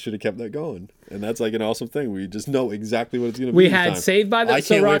 man, we should have kept that going, and that's like an awesome thing. We just know exactly what it's going to be. We this had time. Saved by the I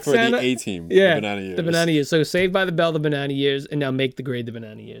can't wait for Roxana, the A Team. Yeah, the banana years. the banana years. So Saved by the Bell, the banana years, and now make the grade the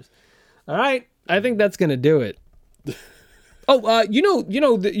banana years. All right, I think that's gonna do it. Oh,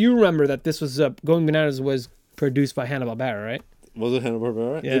 you remember that this was Going Bananas was produced by Hanna-Barbera, right? Was it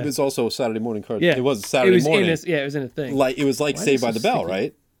Hanna-Barbera? Yeah. It was also a Saturday morning cartoon. Yeah, It was Saturday morning. it was in a thing. Like it was like Why is Saved it by so the Bell, sticky?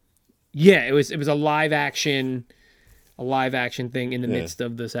 right? Yeah, it was a live action thing in the midst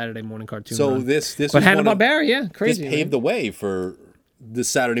of the Saturday morning cartoon. So run. this but was one of- Hanna-Barbera, yeah, this crazy. paved the way for the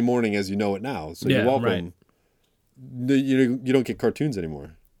Saturday morning as you know it now. So Yeah, you're welcome. right. You don't get cartoons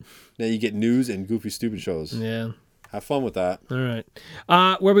anymore. Now you get news and goofy, stupid shows. Yeah. Have fun with that. All right.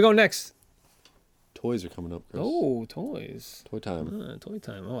 Where we go next? Toys are coming up, Chris. Oh, toys. Toy time. Toy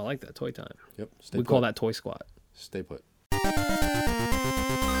time. Oh, I like that. Toy time. Yep. Stay We put. call that Toy Squad. Stay put.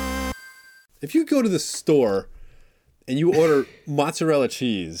 If you go to the store and you order mozzarella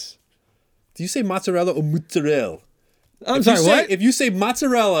cheese, do you say mozzarella or mozzarella? I'm sorry, what? If you say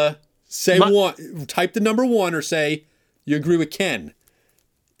mozzarella, say one. Type the number 1 or say you agree with Ken.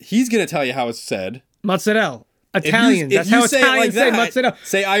 He's gonna tell you how it's said. Mozzarella. If Italians. you That's how say it like Italians say that, mozzarella.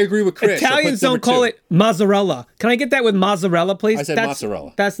 say I agree with Chris. or put Italians number don't call 2. it mozzarella. Can I get that with mozzarella, please? I said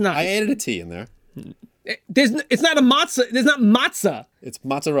mozzarella. That's not. I added a T in there. It's not a mozza. There's not mozza. It's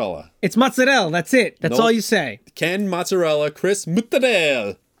mozzarella. It's mozzarella. That's it. That's Nope. all you say. Ken mozzarella, Chris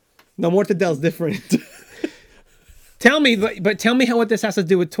mozzarella. No, mortadella's different. Tell me, but tell me what this has to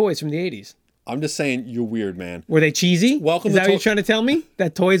do with toys from the 80s. I'm just saying you're weird, man. Were they cheesy? Welcome Is to that what you're trying to tell me?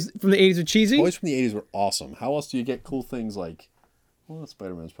 That toys from the 80s are cheesy? Toys from the 80s were awesome. How else do you get cool things like... Well,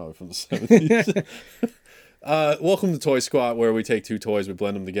 Spider-Man's probably from the 70s. Welcome to Toy Squad, where we take 2 toys, we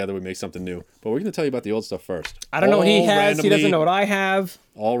blend them together, we make something new. But we're going to tell you about the old stuff first. I don't know what he has. He doesn't know what I have.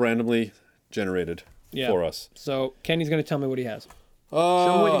 All randomly generated for us. So Kenny's going to tell me what he has.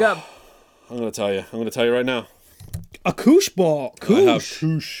 Show me what you got. I'm going to tell you. I'm going to tell you right now. A koosh ball. I have Koosh.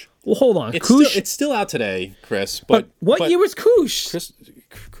 Koosh. Well, hold on. It's Koosh. still out today, Chris. but what year was Koosh?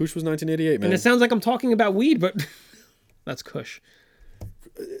 Koosh was 1988, man. And it sounds like I'm talking about weed, but that's Kush.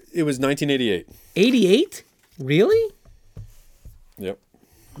 It was 1988. 88? Really? Yep.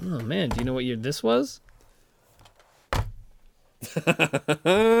 Oh, man. Do you know what year this was?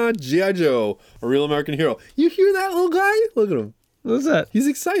 G.I. Joe, a real American hero. You hear that little guy? Look at him. What's that? He's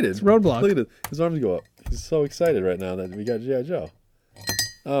excited. Roadblock. Look at it. His arms go up. He's so excited right now that we got G.I. Joe.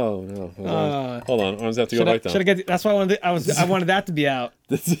 Oh no! Hold on. Arms have to go like that. Should I get? That's why I wanted. I wanted that to be out.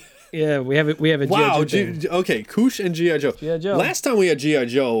 Yeah, we have it. We have a Wow. G.I. Joe thing. Okay, Koosh and G.I. Joe. G.I. Joe. Last time we had G.I.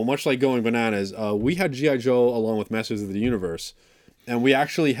 Joe, much like Going Bananas, we had G.I. Joe along with Masters of the Universe, and we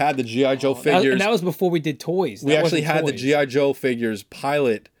actually had the G.I. Joe figures. And that was before we did toys. We actually had the G.I. Joe figures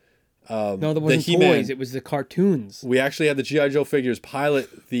pilot. No, there wasn't He-Man. toys. It was the cartoons. We actually had the G.I. Joe figures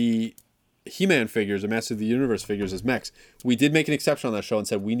pilot the He-Man figures, the Masters of the Universe figures as mechs. We did make an exception on that show and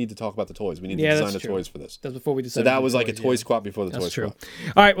said we need to talk about the toys. We need to design that's the true. toys for this. That's before we So decided. that to do was like a toys, toy yeah. squad before the toy That's true.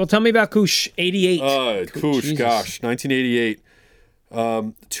 squad. All right, well, tell me about Koosh. 88. Koosh, Jesus. gosh, 1988.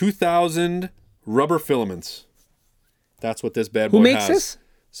 2,000 rubber filaments. That's what this bad boy Who makes has. this?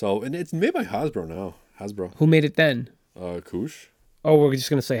 So, and it's made by Hasbro now. Hasbro. Who made it then? Koosh? Oh, we're just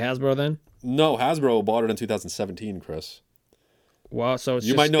gonna say Hasbro then. No, Hasbro bought it in 2017, Chris. Wow, so it's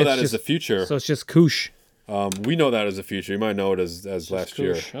You just, might know it's that as just, the future. So it's just Koosh. We know that as the future. You might know it as last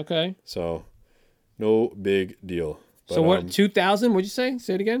year. Koosh. Okay. So, no big deal. But, So what? 2000? What'd you say?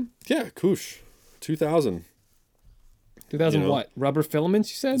 Say it again. Yeah, Koosh. 2000. 2000 You know. what? Rubber filaments?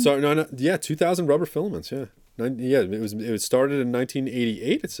 You said. So no, yeah, 2000 rubber filaments. Yeah, it started in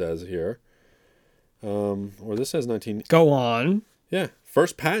 1988. It says here, or this says 19. Go on. Yeah,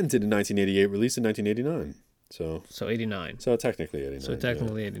 first patented in 1988, released in 1989. So 89. So technically 89. So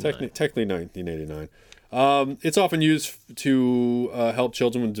technically 89. Technically 1989. It's often used to help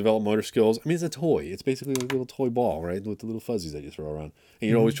children with develop motor skills. It's a toy. It's basically like a little toy ball, right, with the little fuzzies that you throw around. And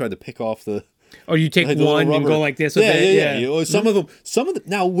you always try to pick off the Or you take Like the little one and rubber- go like this with Yeah, it. yeah, yeah. Some of them.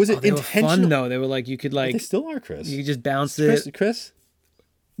 Now, was it They were intentional? fun though. They were like you could They like still are, Chris. you could just bounce Chris, it. Chris,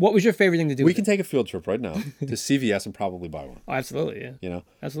 What was your favorite thing to do? we with can it? take a field trip right now to CVS and probably buy one. Oh, absolutely, yeah, You know,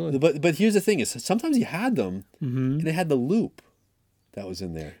 absolutely. but here's the thing: is sometimes you had them, and it had the loop that was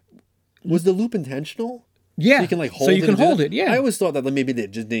in there. Was the loop intentional? Yeah, So you can like hold so it. you can and do hold that? it. Yeah. I always thought that maybe they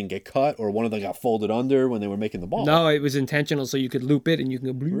just didn't get cut, or one of them got folded under when they were making the ball. No, it was intentional, so you could loop it and you can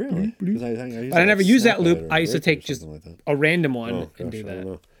go. Bloop, Really? bloop, bloop. 'Cause I think But I never used that loop. Snap It or I used to Rick or take just something like that. a random one Oh, and gosh, do I don't that.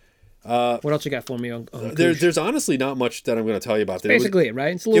 know. What else you got for me on There's honestly not much that I'm going to tell you about. basically it,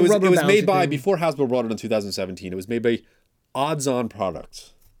 right? It's a It little was, rubber it was bouncy made by, thing. before Hasbro brought it in 2017, it was made by Odds On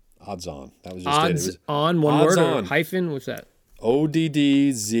Products. Odds On. That was just it. It Odds was on one Odds word or On. hyphen. What's that?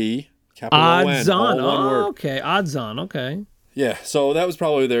 ODDZ, capital Odds O-N, on. all one word. Oh, okay. Odds on. Okay. Yeah, so that was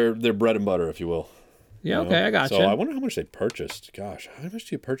probably their bread and butter, if you will. Yeah. you know? Okay. I got So you. I wonder how much they purchased. Gosh, how much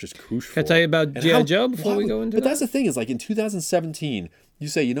do you purchase Koosh for? Can I tell you about And G.I. how- Joe before we go into But that? that's the thing is, like in 2017, you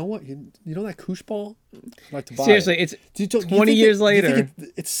say, you know what, you know that Koosh ball? I'd like to buy Seriously, it. it's Do you 20 think years do you think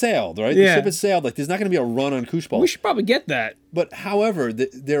later. it's sailed, right? Yeah. The ship has sailed. Like there's not going to be a run on Koosh ball. We should probably get that. But however,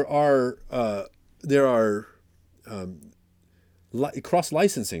 there are cross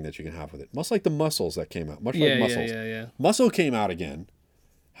licensing that you can have with it, much like the Muscles that came out. Much Yeah, like yeah, Muscles. yeah. Muscle came out again.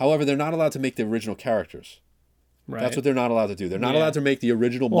 However, they're not allowed to make the original characters. Right. That's what they're not allowed to do. They're not Yeah. allowed to make the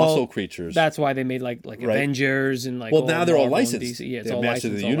original Well, muscle creatures. That's why they made like Avengers and like. Well, now they're all Marvel and licensed. DC. Yeah, it's they have all Masters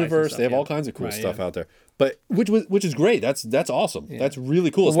of licensed, the all Universe. licensed They have stuff, all yeah. kinds of cool Right, stuff yeah. out there. But which is great. That's awesome. That's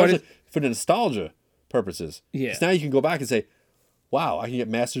really cool, But what especially for the nostalgia purposes. Yeah. 'Cause now you can go back and say, "Wow, I can get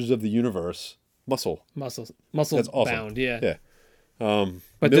Masters of the Universe muscle." muscle That's awesome. bound. Yeah. Yeah.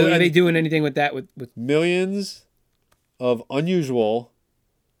 But Million- are they doing anything with that? With millions of unusual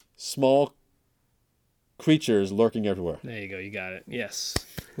small creatures lurking everywhere? there you go. You got it. Yes.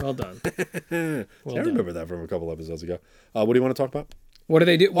 Well done. I remember that from a couple episodes ago. What do you want to talk about? What do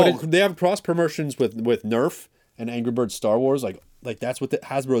they do? They have cross promotions with Nerf and Angry Birds Star Wars. Like that's what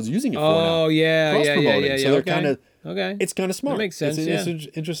Hasbro's using it for now. Oh yeah, Cross yeah, promoting. yeah. So they're okay. kind of Okay. it's kind of smart. makes sense, It's yeah. an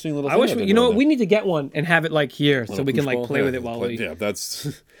interesting little. I thing wish that we, they're you know doing what, there. we need to get one and have it like here so we can like Push play ball? with Yeah, it while we. Yeah,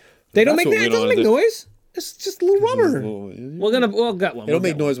 that's. They don't that's make what that. we It don't doesn't make do. noise. It's just a little rubber. We'll get one. It'll We'll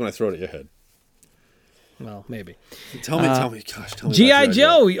make get noise when I throw it at your head. one. Well, maybe. Tell me, gosh, tell me. G.I. about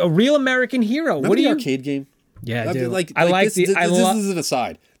Joe, a real American hero. Remember what do the you? arcade game? Yeah, I I do. mean, like, I like this, the. This, I this love. is an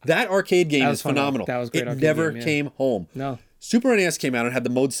aside. That arcade game was is fun. phenomenal. That was a great It arcade never game, yeah. came home. No. Super NES came out and had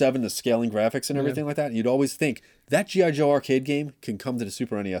the Mode 7, the scaling graphics and everything like that. And you'd always think that G.I. Joe arcade game can come to the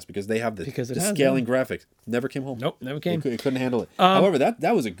Super NES because they have the scaling graphics. Never came home. Nope, never came. It couldn't handle it. However,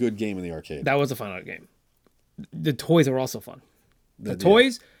 that was a good game in the arcade. That was a fun art game. The toys are also fun. The Yeah.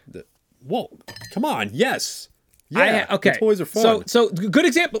 toys. Whoa, come on, yes. Yeah, Okay. The toys are fun. So good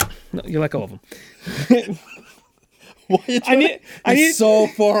example. No, you let go of them. Why are you I need- so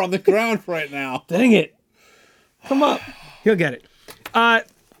far on the ground right now. Dang it. Come up. He'll get it.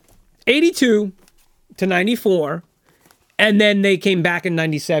 82 to 94. And then they came back in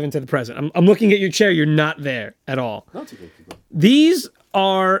 97 to the present. I'm looking at your chair. You're not there at all. These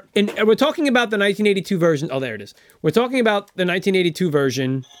are, and we're talking about the 1982 version. Oh, there it is. We're talking about the 1982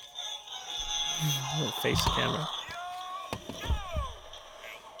 version. I'm gonna face the camera.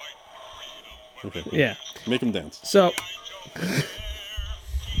 Okay. Yeah. Make him dance. So.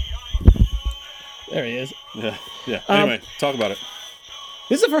 There he is. Yeah. Yeah. Anyway, talk about it.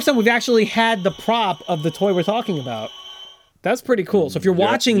 This is the first time we've actually had the prop of the toy we're talking about. That's pretty cool. So if you're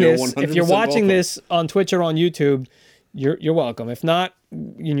watching you're this, if 100% you're watching welcome. this on Twitch or on YouTube, you're welcome. If not,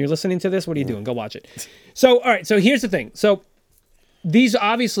 and you're listening to this, what are you doing? Go watch it. So all right. So here's the thing. So these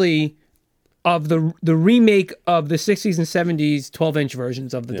obviously of the remake of the 60s and 70s 12-inch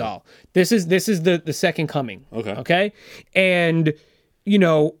versions of the doll. This is the second coming. Okay. Okay. And you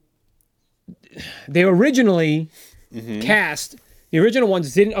know, they originally cast the original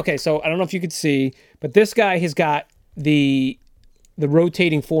ones didn't. Okay, so I don't know if you could see, but this guy has got the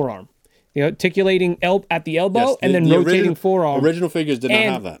rotating forearm, the articulating at the elbow, Yes, and then the rotating forearm. Original figures did not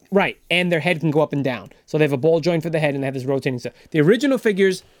And- have that. Right, and their head can go up and down. So they have a ball joint for the head, and they have this rotating stuff. The original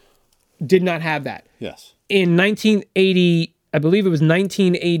figures did not have that. Yes. In 1980, I believe it was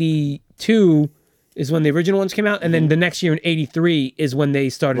 1982 is when the original ones came out, and then the next year in 83 is when they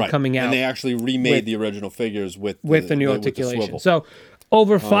started coming out And they actually remade the original figures with the new with the articulation. swivel. So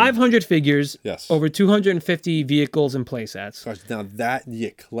over 500 figures, yes. over 250 vehicles and playsets. Gosh, now that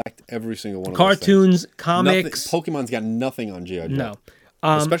you collect every single one of Cartoons, those things. comics. Pokemon's got nothing on G.I. Joe. No.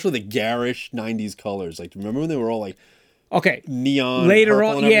 Especially the garish 90s colors. Like, remember when they were all like Okay. neon Later purple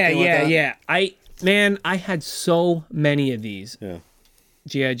on, and yeah, everything like that? I had so many of these. Yeah.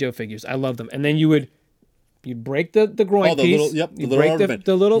 GI Joe figures. I love them. And then you'd break the groin the piece. little, the you little break rubber band.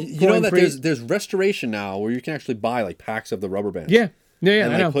 the little You know groin that piece. there's restoration now where you can actually buy like packs of the rubber bands. Yeah,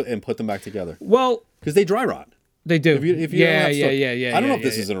 and I know. put them back together Well, because they dry rot. they do. If you don't have stuff- yeah. I don't know if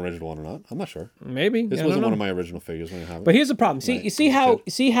this is an original one or not. I'm not sure. Maybe This I wasn't don't one know. of my original figures when I have it. But here's the problem. See, Right. you see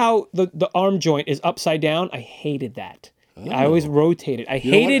how the arm joint is upside down. I hated that. I always rotated. I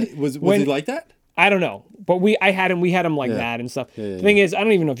You know what? hated Was when he like that? I don't know, but we had him like Yeah. that and stuff. Yeah, The thing is, I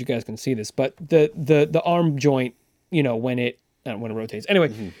don't even know if you guys can see this, but the arm joint, when it rotates.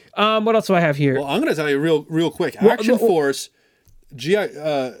 Anyway, what else do I have here? Well, I'm going to tell you real quick. Action Force,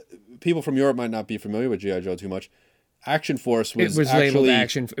 people from Europe might not be familiar with GI Joe too much. Action Force was, was actually labeled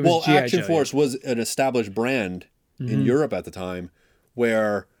Action. It was G.I. Action Joe, Force was an established brand in Europe at the time,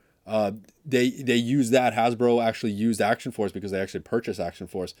 where they used that. Hasbro actually used Action Force because they actually purchased Action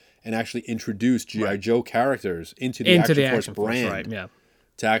Force and actually introduced GI Joe characters into the Action Force brand. Right? Yeah.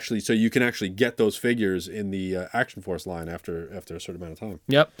 To actually, so you can actually get those figures in the Action Force line after a certain amount of time.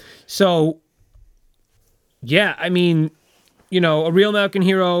 Yep. So, yeah, I mean, a real American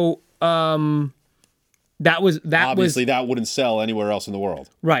hero. That was Obviously, that wouldn't sell anywhere else in the world.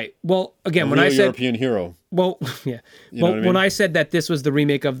 right. Well, again, when Real I said European hero. well, yeah, know well, what I mean? when I said that this was the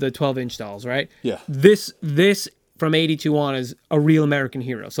remake of the 12-inch dolls, right? Yeah. This from 82 on is a real American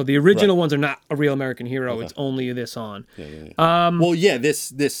hero. So the original Right. ones are not a real American hero. It's only this on. Well, yeah,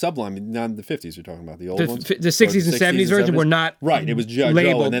 this subline, not the 50s you're talking about, the old ones? The 60s and 70s version were not Right, it was G.I. Joe,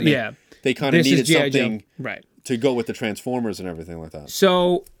 labeled. and then yeah. they kind of This is needed G.I. Joe. something Right. to go with the Transformers and everything like that.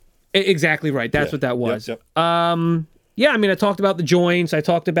 So exactly right. That's what that was. Yep. Yeah, I mean, I talked about the joints. I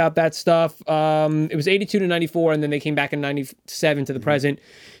talked about that stuff. It was 82 to 94, and then they came back in 97 to the present.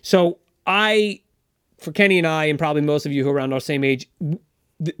 So for Kenny and I, and probably most of you who are around our same age,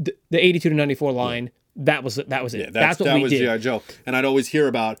 the 82 to 94 line, that was it. Yeah, that's what that we was did. G.I. Joe. And I'd always hear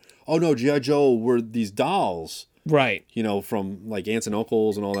about, oh no, G.I. Joe were these dolls, Right. from like aunts and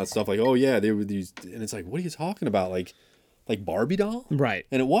uncles and all that stuff. Like, oh yeah, they were these, and it's like, what are you talking about? Like Barbie doll? Right.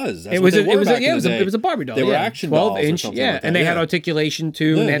 And it was. That's It what was they it were was back in it the was day. it was a Barbie doll. They were yeah. action dolls 12-inch, or something yeah, like that. and they had Yeah. articulation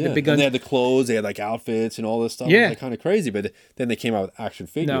too, and they had the big And guns. they had the clothes, they had like outfits and all this stuff. Yeah. It was like kind of crazy, but then they came out with action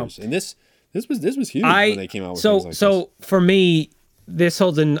figures, and this was huge when they came out with so things like so for me, this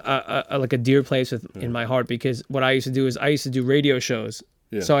holds in like a dear place in my heart, because what I used to do is I used to do radio shows.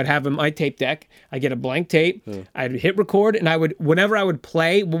 Yeah. So I'd have my tape deck. I get a blank tape. I'd hit record, and whatever I would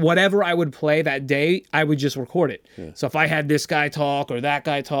play that day, I would just record it. So if I had this guy talk or that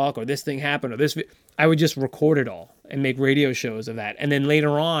guy talk or this thing happen or I would just record it all and make radio shows of that. And then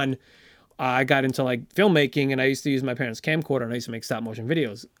later on, I got into like filmmaking, and I used to use my parents' camcorder, and I used to make stop motion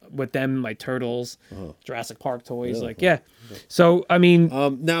videos with them, my turtles, Jurassic Park toys. So I mean,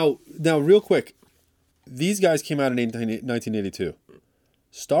 now real quick, these guys came out in 1982.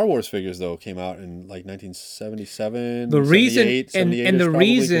 Star Wars figures though came out in like 1977. The reason 78, and 78 the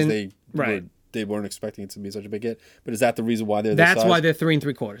probably, 'cause reason right. They weren't expecting it to be such a big hit. But is that the reason why they're this That's size? why they're 3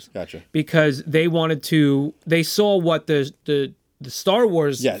 3/4. Gotcha. Because they wanted to. They saw what the Star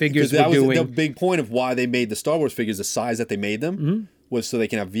Wars figures that were was doing. the big point of why they made the Star Wars figures the size that they made them was so they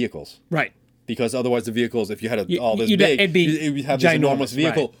can have vehicles. Right. Because otherwise, the vehicles, if you had all this you'd- big, it'd be you'd have this enormous ginormous,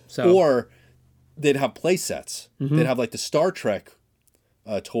 vehicle, right. So- or they'd have play sets. They'd have like the Star Trek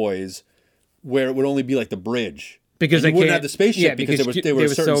toys, where it would only be like the bridge, Because and they you wouldn't can't- have the spaceship yeah, because because they were a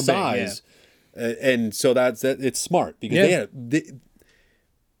so certain big, size, and so that's it's smart because Yeah. they had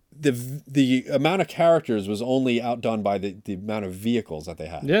the amount of characters was only outdone by the amount of vehicles that they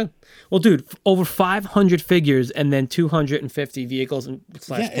had. Yeah. Well, dude, over 500 figures and then 250 vehicles and Yeah,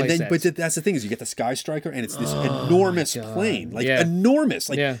 play and then sets. but that's the thing is you get the Sky Striker and it's this enormous plane, like enormous,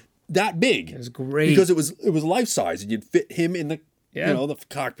 like Yeah. that big. It was great. because it was life size and you'd fit him in the Yeah. the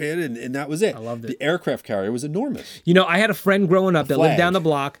cockpit and that was it. I loved it. The aircraft carrier was enormous. I had a friend growing up that lived flag. down the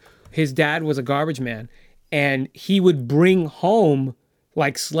block. His dad was a garbage man, and he would bring home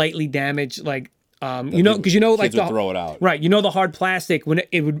like slightly damaged, like because like kids would throw it out. right? The hard plastic when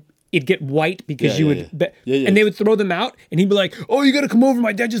it'd get white because Yeah, you yeah, would, yeah. and they would throw them out, and he'd be like, "Oh, you got to come over.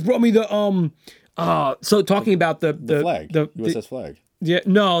 My dad just brought me the So talking about the Flag, USS flag, yeah,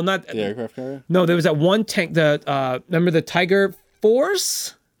 no, not the aircraft carrier. no. There was that one tank. Remember the Tiger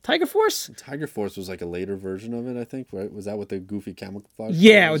Force? Tiger Force? Tiger Force was like a later version of it, I think. Right? Was that what the goofy camouflage?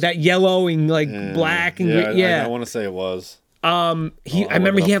 Yeah, was? with that yellow and like black and green. Yeah. I want to say it was. I remember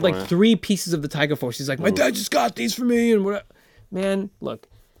look it he up had for like you. 3 pieces of the Tiger Force. He's like, my dad just got these for me, and what? Man, look,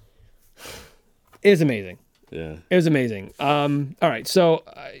 it was amazing. Yeah. It was amazing. All right, so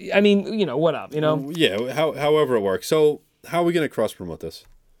I mean, what up? Yeah. However it works. So how are we gonna cross promote this?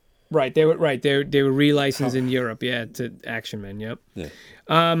 Right, they were relicensed in Europe, yeah, to Action Man. Yep.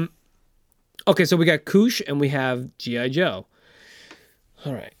 Yeah. Okay, so we got Koosh and we have GI Joe.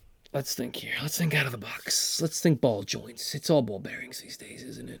 All right, let's think here. Let's think out of the box. Let's think ball joints. It's all ball bearings these days,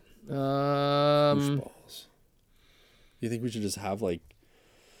 isn't it? Balls. Do you think we should just have like?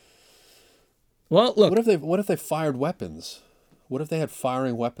 Well, look. What if they fired weapons? What if they had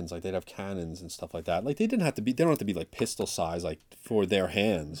firing weapons? Like they'd have cannons and stuff like that. Like they don't have to be like pistol size like for their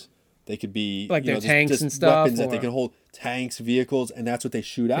hands. They could be like their tanks just and stuff. Weapons that they can hold, tanks, vehicles, and that's what they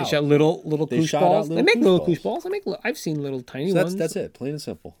shoot out. They shot little Koosh shot balls. out They make little koosh Koosh balls. I've seen little tiny So ones. that's it, plain and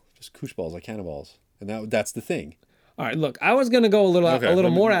simple. Just koosh balls like cannonballs, and that's the thing. All right, look, I was gonna go a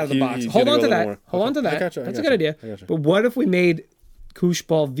little more out of the box. Hold on to that. Hold on to that. That's a good idea. But what if we made Koosh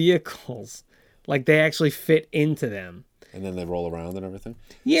ball vehicles, like they actually fit into them? And then they roll around and everything.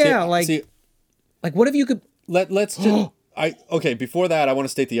 Yeah, like what if you could? Let's just. Okay. Before that, I want to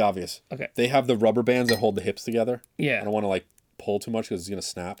state the obvious. Okay. They have the rubber bands that hold the hips together. Yeah. I don't want to like pull too much because it's gonna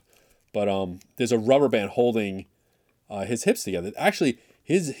snap. But there's a rubber band holding his hips together. Actually,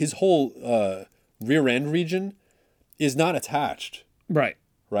 his whole rear end region is not attached. Right.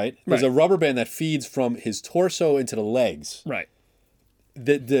 Right. There's a rubber band that feeds from his torso into the legs. Right.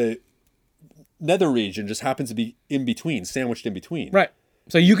 The nether region just happens to be in between, sandwiched in between. Right.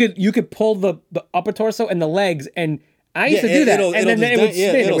 So you could pull the upper torso and the legs, and I used to do that, and then it would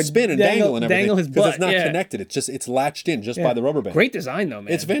spin. It'll spin and dangle and everything. Dangle his butt. Because it's not connected. It's latched in just by the rubber band. Great design though,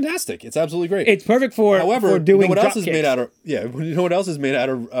 man. It's fantastic. It's absolutely great. It's perfect for doing you know what else is drop made kicks. out of? Yeah, you know what else is made out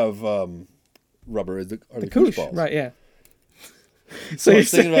of rubber? Are the Koosh balls. Right. Yeah. So you're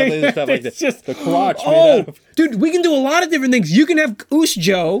thinking about laser stuff like it's this. just The crotch made out of. dude, we can do a lot of different things. You can have Koosh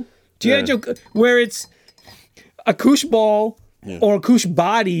Joe, G.I. Joe, where it's a Koosh ball or a Koosh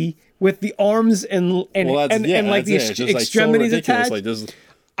body with the arms and like the extremities attached. Like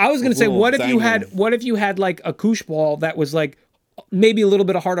I was gonna say, what if you had like a Koosh ball that was like maybe a little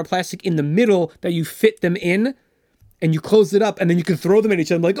bit of harder plastic in the middle that you fit them in, and you closed it up, and then you can throw them at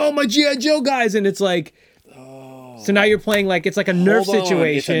each other like, oh, my G.I. Joe guys, and it's like. So now you're playing like it's like a Nerf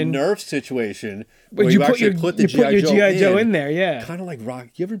situation. It's a Nerf situation. But where you put the G.I. Joe in there, yeah. Kind of like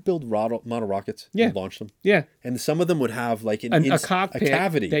you ever build model rockets? Yeah. And launch them? Yeah. And some of them would have like a cockpit, a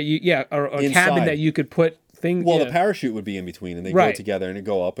cavity. or a cabin that you could put things. Well, the parachute would be in between, and they go together, and it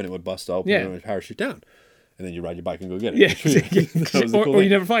go up, and it would bust open, and it would parachute down. And then you ride your bike and go get it. Yeah. Or you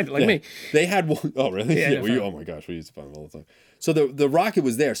never find it, like me. They had one. Oh, really? Yeah. Oh, my gosh. We used to find them all the time. So the rocket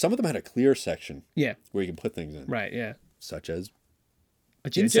was there. Some of them had a clear section. Yeah. Where you can put things in. Right, yeah. Such as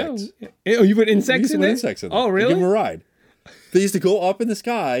insects. Oh, you put insects in there? Insects in there. Oh, really? Give them a ride. They used to go up in the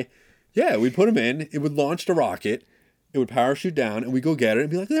sky. Yeah, we'd put them in. It would launch the rocket. It would parachute down, and we'd go get it and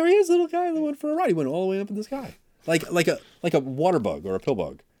be like, there he is, little guy. They went for a ride. He went all the way up in the sky. Like a water bug or a pill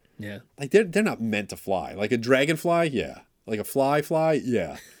bug. Yeah. Like they're not meant to fly. Like a dragonfly, yeah. Like a fly,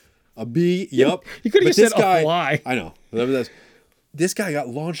 yeah. A bee, yep. You could have just said a fly. I know. This guy got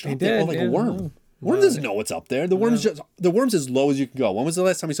launched up there like a worm. Wow. Worm doesn't know what's up there. The worm's as low as you can go. When was the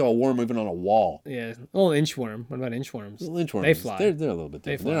last time you saw a worm even on a wall? Yeah. Oh, inchworm. What about inchworms? Little inchworms. They fly. They're a little bit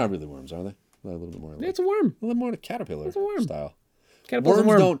different. They're not really worms, are they? They're a little bit more. It's a worm. A little more caterpillar. It's a worm. Style. Caterpillar's a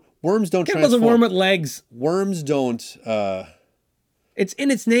worm. Worms don't Caterpillar's transform. a worm with legs. Worms don't. It's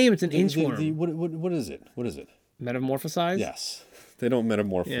in its name. It's an inchworm. What is it? What is it? Metamorphosize? Yes. They don't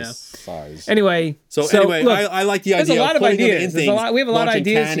metamorphosize. Anyway, look, I like the idea. There's a lot of ideas. We have a lot of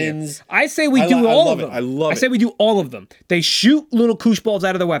ideas cannons. Here. I say we do all of them. I love it. I say we do all of them. They shoot little Koosh balls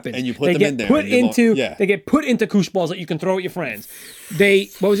out of their weapons. And you put them in there. They get put into Koosh balls that you can throw at your friends.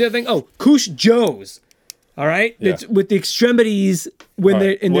 What was the other thing? Oh, Koosh Joes. All right? Yeah. It's with the extremities when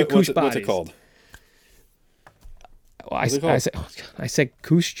they're in their Koosh bodies. What's it called? Well, I said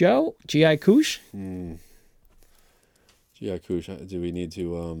Koosh Joe? G.I. Koosh? G.I. Koosh. Do we need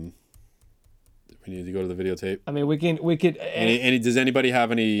to go to the videotape? I mean, we could. Does anybody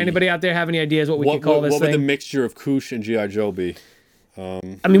have any? Anybody out there have any ideas what we could call this thing? What would the mixture of Koosh and G.I. Joe be? I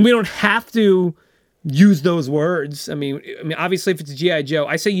mean, we don't have to use those words. I mean, obviously, if it's G.I. Joe,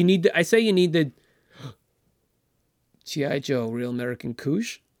 I say you need the G.I. Joe, real American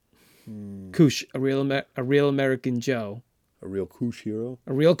Koosh. Koosh, a real American Joe. A real Koosh hero.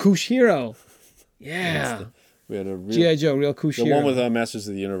 A real Koosh hero. Yeah. We had a real G.I. Joe, real Koosh hero. The one with Masters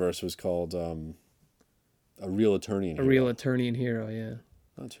of the Universe was called A Real Attorney and Hero. A Real Attorney and Hero,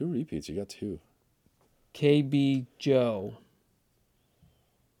 yeah. Oh, 2 repeats. You got 2. KB Joe.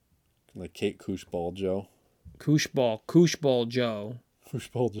 Like Kate Kooshball Joe. Kooshball Joe.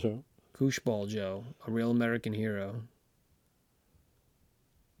 Kooshball Joe. Kooshball Joe, a real American hero.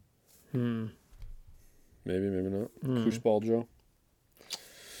 Maybe not. Kooshball Joe.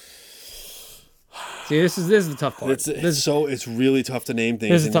 See, this is the tough part. It's really tough to name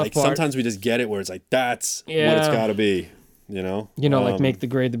things. This is And the tough like part. sometimes we just get it where it's like that's what Yeah. it's got to be. You know. Like make the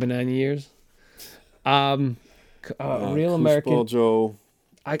grade the banana years. Real Foosball American. Joe.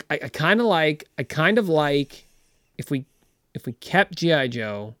 I kind of like if we kept GI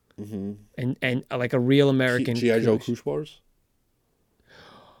Joe and like a real American G.I. Joe Kush. Koosh Wars.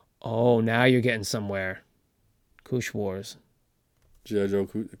 Oh, now you're getting somewhere. Kush Wars. G.I. Joe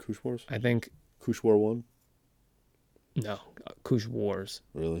Koosh Wars. I think Koosh War 1. no, Kush Wars.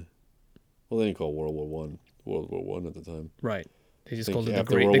 Really? Well, they didn't call World War One World War One at the time. Right. They just I called think it the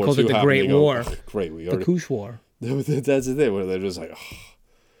after Great. World They War called it II the happened, Great they go, War. "Oh, great, we The already." Kush War. That's the thing where they're just like, oh,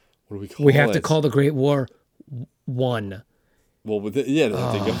 what do we call? We have to this? call the Great War one. Well, they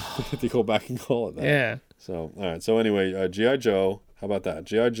have to go back and call it that. Yeah. So all right. So anyway, GI Joe. How about that?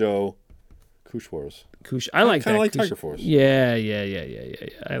 GI Joe, Koosh Wars. Kush. I like Kind that. of like Kush- Tiger Force. Yeah.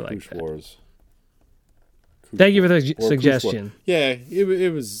 I like Koosh that. Wars. Thank you for the Or Koosh War. suggestion. Yeah,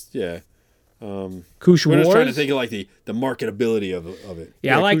 it was. Yeah. Kush We're Wars. just trying to think of like the marketability of it.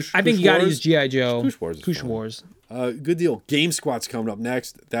 Yeah, I think Koosh you got to Wars. use GI Joe. Koosh Wars is Kush fine. Wars. Good deal. Game Squad's coming up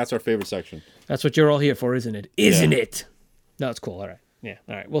next. That's our favorite section. That's what you're all here for, isn't it? Isn't it? No, it's cool. All right. Yeah.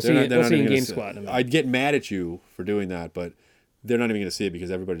 All right. We'll see. They're We'll not see you in even Game gonna Squad. In a minute. I'd get mad at you for doing that, but they're not even going to see it because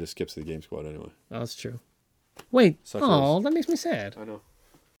everybody just skips to the Game Squad anyway. Oh, that's true. Wait. Such Oh, as- that makes me sad. I know.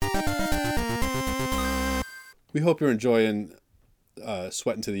 We hope you're enjoying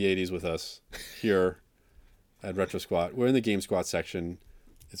Sweating to the 80s with us here at Retro Squat. We're in the Game Squad section.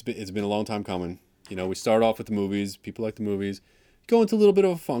 It's been a long time coming. You know, we start off with the movies. People like the movies. Go into a little bit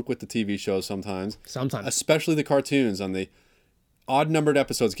of a funk with the TV shows sometimes. Sometimes. Especially the cartoons. On the odd-numbered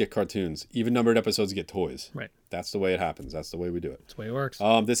episodes get cartoons. Even-numbered episodes get toys. Right. That's the way it happens. That's the way we do it. That's the way it works.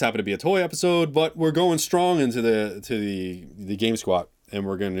 This happened to be a toy episode, but we're going strong into the Game Squad, and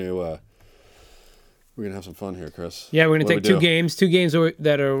we're gonna have some fun here, Chris. Yeah, we're going to What take do we two games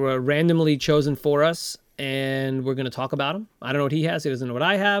that are randomly chosen for us, and we're going to talk about them. I don't know what he has. He doesn't know what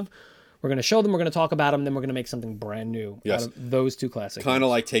I have. We're going to show them. We're going to talk about them. Then we're going to make something brand new Yes. out of those two classics. Kind of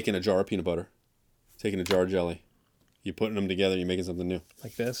like taking a jar of peanut butter, taking a jar of jelly. You're putting them together. You're making something new.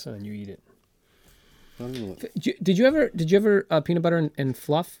 Like this, and then you eat it. I don't know. Did you ever peanut butter and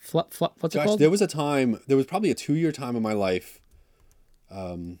fluff? What's it Gosh, called? there was probably a 2-year time in my life,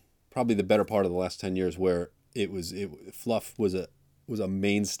 probably the better part of the last 10 years, where fluff was a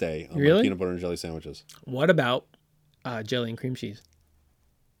mainstay on my Really? peanut butter and jelly sandwiches. What about jelly and cream cheese?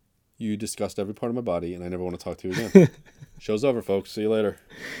 You discussed every part of my body, and I never want to talk to you again. Show's over, folks. See you later.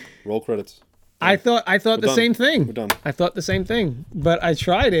 Roll credits. I thought the done. same thing. We're done. I thought the same thing, but I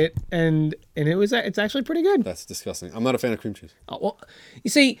tried it and it's actually pretty good. That's disgusting. I'm not a fan of cream cheese. Well, you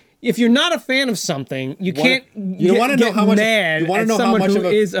see, if you're not a fan of something, you can't. You want to know how much? Mad You want to at know how someone much who of a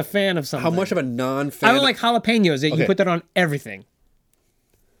is a fan of something. how much of a non-fan? I don't like jalapenos. You Okay. put that on everything.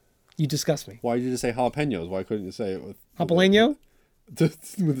 You disgust me. Why did you just say jalapenos? Why couldn't you say it with Jalapeno?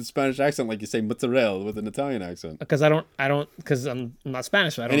 with a Spanish accent like you say mozzarella with an Italian accent? Because because I'm not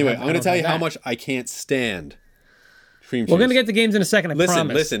Spanish. So I don't Anyway, have- I'm I going to don't tell have you how that. much I can't stand cream cheese. We're gonna get to games in a second. I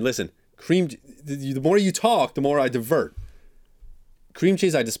promise. Listen. The more you talk, the more I divert. Cream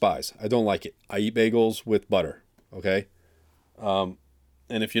cheese I despise. I don't like it. I eat bagels with butter. Okay. And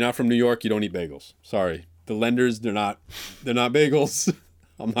if you're not from New York, you don't eat bagels. Sorry. The lenders, they're not bagels.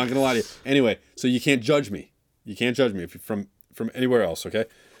 I'm not gonna lie to you. Anyway, so you can't judge me. You can't judge me if you're from anywhere else. Okay.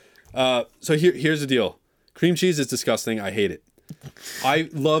 So here's the deal. Cream cheese is disgusting. I hate it. I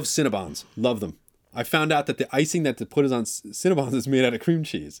love Cinnabons. Love them. I found out that the icing that they put on Cinnabons is made out of cream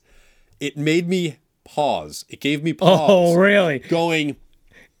cheese. It made me pause. It gave me pause. Oh, really? Going,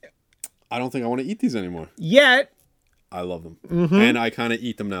 I don't think I want to eat these anymore. Yet. I love them. Mm-hmm. And I kind of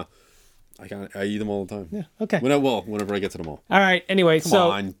eat them now. I eat them all the time. Yeah. Okay. Whenever I get to them all. All right. Anyway,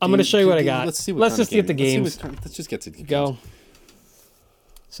 so on, I'm going to show you what I got. Let's see what Let's kind just of get the game- games. Let's just get to the games. Go.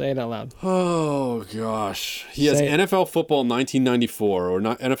 Say it out loud. Oh gosh, he has Say it. NFL Football 1994 or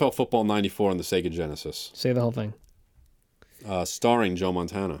not NFL Football 94 on the Sega Genesis, Say the whole thing. starring Joe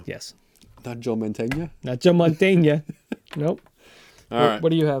Montana. Yes. Not Joe Mantegna. Not Joe Montana. Nope. All right, What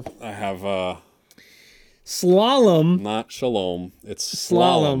do you have? I have Slalom. not Shalom. It's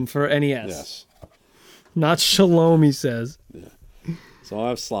Slalom for NES. Yes. Not Shalom, he says. So I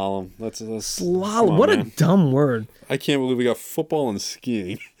have slalom. Let's come Slalom. on, What a man. dumb word. I can't believe we got football and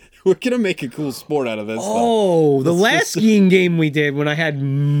skiing. We're gonna make a cool sport out of this. Oh, the last skiing game we did when I had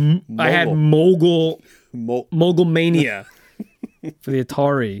Mogul Mania for the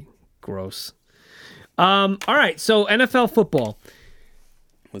Atari. Gross. All right, so NFL football.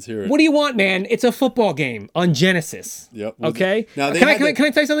 Let's hear it. What do you want, man? It's a football game on Genesis. Yep. Okay. Now, Can I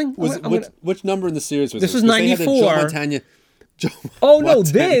tell you something? Which number in the series was This was 'Cause they had the 94. Joe Montana. Oh no,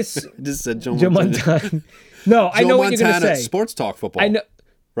 this I just said Joe Joe Montana. Montana. No, I know what you're gonna Montana say. Sports Talk Football. I know.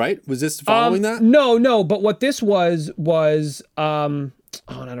 Right? Was this following that? No. But what this was oh, and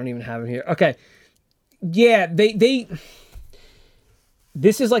I don't even have it here. Okay. Yeah, they.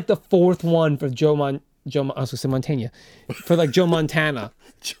 This is like the fourth one for I was gonna say Montana, for like Joe Montana.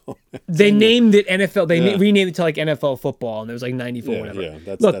 They named it NFL. They renamed it to like NFL football, and it was like 94, whatever.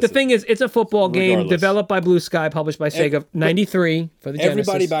 Yeah, Look, the thing is, it's a football game Regardless. developed by Blue Sky, published by Sega, 93 for the Genesis.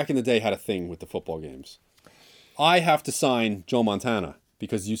 Everybody back in the day had a thing with the football games. I have to sign Joe Montana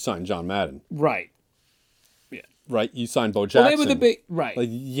because you signed John Madden, Right. right? You signed Bo Jackson. Well, they were the big right. Like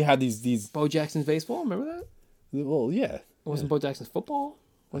you had these. Bo Jackson's baseball. Remember that? Well, yeah. Wasn't Bo Jackson's football?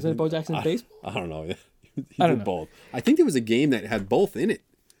 Wasn't it Bo Jackson's baseball? I don't know. He I don't did know. both. I think there was a game that had both in it.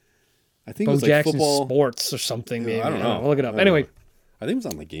 I think Bo it was like Jackson's football. Sports or something. Maybe. I don't know. We'll look it up. I don't Anyway, know. I think it was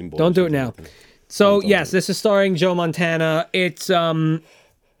on the Game Boy. don't or do it something now. like that. So Don't yes, do it. this is starring Joe Montana. It's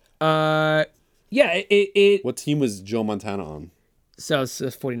it What team was Joe Montana on? so it's the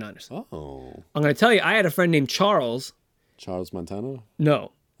 49ers. Oh, I'm gonna tell you, I had a friend named Charles. Charles Montana.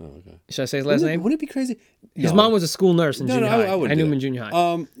 No, Oh, okay. should I say his last name? Wouldn't it be crazy? His mom was a school nurse in No, junior high. I wouldn't knew do him that. in junior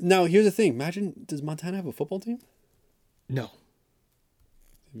high. Now here's the thing. Imagine, does Montana have a football team? No.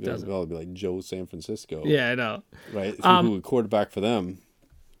 It'd probably be like Joe San Francisco. Yeah, I know. Right. Who would quarterback for them?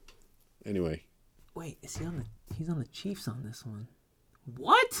 Anyway. Wait, is he on the? He's on the Chiefs on this one.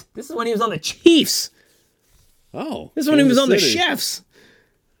 What? This is when he was on the Chiefs. Oh. This is when he was Kansas on the City. Chefs.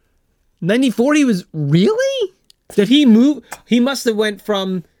 94. He was really? Did he move? He must have went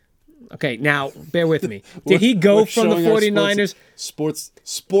from. Okay, now bear with me. Did he go We're from the showing our 49ers?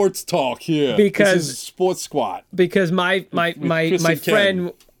 Sports talk here. Because- this is Sports Squad. Because my Chris and Ken.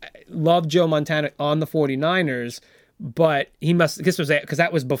 friend loved Joe Montana on the 49ers, but he must. This was because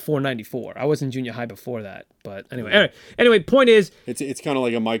that was before 94. I was in junior high before that. But anyway. Point is, It's kind of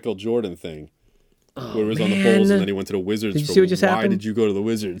like a Michael Jordan thing. Where he was on the man. Bulls and then he went to the Wizards. Did you see what just why happened? did you go to the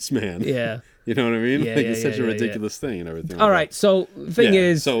Wizards, man? yeah. You know what I mean? Yeah, Like yeah, it's such yeah, a yeah, ridiculous thing and everything. All like right. So the thing Yeah,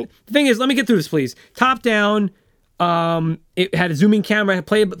 is, so- let me get through this, please. Top down. It had a zooming camera, had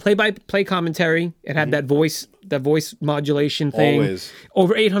play commentary. It had that voice modulation thing. Always.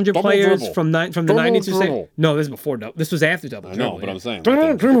 Over 800 Double players dribble. from the Double 90s to say. dribble. No, this is before double. This was after double. I know, dribble, but yeah. I'm saying.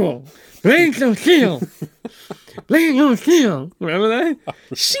 Double dribble. Blink no steal. Blink no steal. Remember that?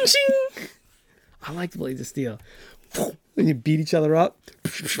 Shing shing. I like the Blades of Steel. When you beat each other up.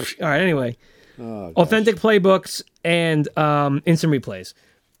 All right. Anyway, Oh, authentic playbooks and instant replays.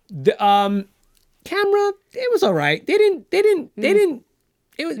 The camera, it was all right. They didn't.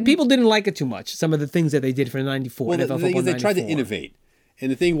 It was, people didn't like it too much. Some of the things that they did for 94. Well, the NFL thing is, they Football tried to 94. innovate,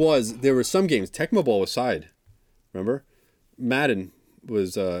 and the thing was, there were some games. Tecmo Bowl was side. Remember, Madden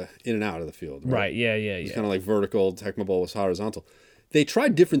was in and out of the field. Right. Yeah. It's kind of like vertical. Tecmo Bowl was horizontal. They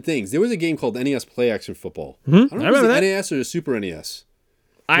tried different things. There was a game called NES Play Action Football. I don't know if it was remember the that. NES or the Super NES,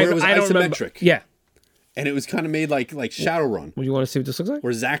 I where it was don't remember. isometric. Yeah. and it was kind of made like Shadowrun Would you want to see what this looks like? or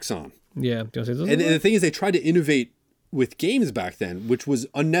Zaxxon. Yeah. Do you want to see what this And looks the like? thing is, they tried to innovate with games back then, which was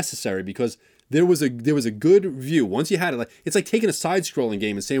unnecessary because there was a good view. Once you had it, it's like taking a side-scrolling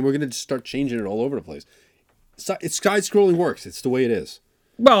game and saying we're going to just start changing it all over the place. It's side-scrolling works. It's the way it is.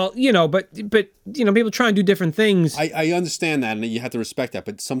 Well, but people try and do different things. I understand that, and you have to respect that.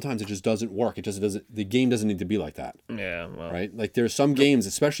 But sometimes it just doesn't work. It just doesn't. The game doesn't need to be like that, Yeah. Well. right? Like there's some games,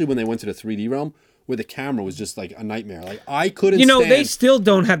 especially when they went to the 3D realm, where the camera was just like a nightmare. Like I couldn't. stand They still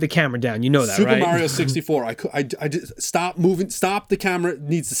don't have the camera down. You know that, Super right? Mario 64. I just stop moving. Stop the camera. It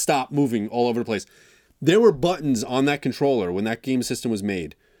needs to stop moving all over the place. There were buttons on that controller when that game system was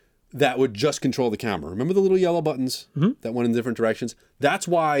made that would just control the camera. Remember the little yellow buttons that went in different directions? That's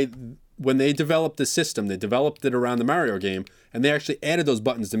why when they developed the system, they developed it around the Mario game, and they actually added those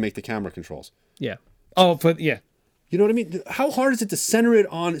buttons to make the camera controls. Yeah. Oh, yeah. You know what I mean? How hard is it to center it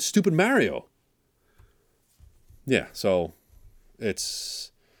on stupid Mario? Yeah, so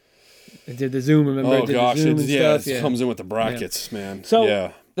it's... It did the zoom. Remember? Oh It did gosh, the zoom and stuff. it Yeah. comes in with the brackets, man. So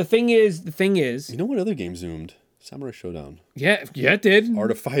yeah. the thing is, You know what other game zoomed? Samurai Showdown. yeah, it did.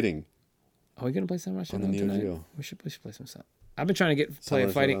 Art of Fighting. Are we gonna play Samurai Showdown Neo tonight? Geo. We should play some stuff. I've been trying to play a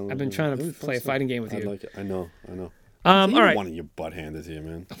Samurai fighting. Showdown I've been was trying good. It to was fun play a stuff. fighting game with I you. like it. I know. All right. Wanting your butt handed to you,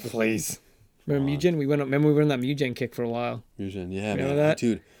 man. Please. Remember Mugen? Remember we were on that Mugen kick for a while. Mugen, yeah, Remember man. that?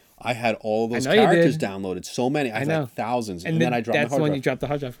 Dude, I had all those I know you characters did. downloaded. So many. I had know. like thousands. And then I dropped that's the hard when drive. you dropped the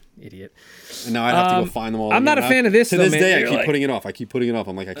hard drive. Idiot. And now I'd have to go find them all. I'm not again. a fan of this, To though, this man. day, I You're keep like- putting it off. I keep putting it off.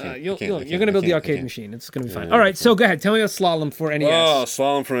 I'm like, I can't. I You're can't, I going to build the can't, I arcade can't. machine. It's going to be fine. Yeah, All right, so go ahead. Tell me about Slalom for NES. Oh,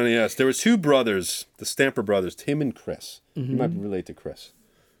 Slalom for NES. There was two brothers, the Stamper brothers, Tim and Chris. You might relate to Chris.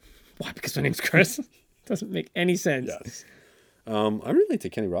 Why? Because my name's Chris? Doesn't make any sense. Yes. I relate to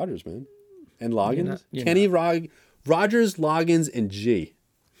Kenny Rogers, man. And Loggins. you're Kenny Rogers, Loggins, and G.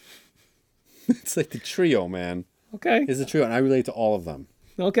 It's like the trio, man. Okay. It's the trio, and I relate to all of them.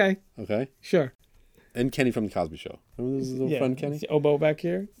 Okay. Okay? Sure. And Kenny from the Cosby Show. Remember his little friend Kenny? Is the oboe back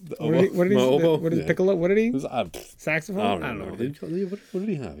here. oboe? What did he? My oboe? What is Yeah. piccolo? What did he? I Saxophone? don't know. What What did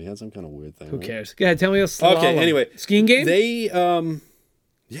he have? He had some kind of weird thing. Who cares? Go ahead. Tell me about Slalom. Okay, anyway. Skiing game? They,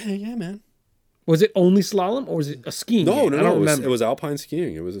 yeah, man. Was it only slalom or was it a skiing No, game? no, I don't no. remember. It was alpine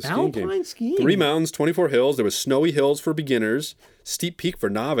skiing. It was a skiing game. Alpine skiing. 3 mountains, 24 hills. There was snowy hills for beginners, steep peak for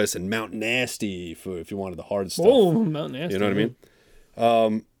novice, and Mount Nasty for if you wanted the hard stuff. Oh, Mount Nasty. You know what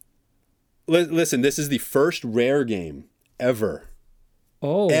I mean? Listen, this is the first Rare game ever.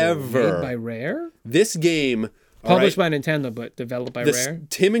 Oh, Ever. made by Rare? This game, Published by Nintendo, but developed by Rare?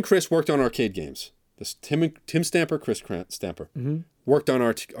 Tim and Chris worked on arcade games. Tim Stamper, Chris Stamper worked on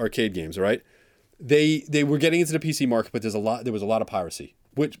arcade games. All right, they were getting into the PC market, but there was a lot of piracy,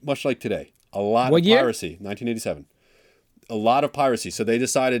 which much like today, a lot What of year? piracy. 1987, a lot of piracy. So they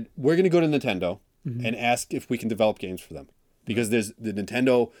decided we're going to go to Nintendo and ask if we can develop games for them because there's the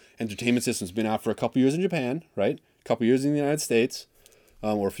Nintendo Entertainment System's been out for a couple years in Japan, right? A couple years in the United States,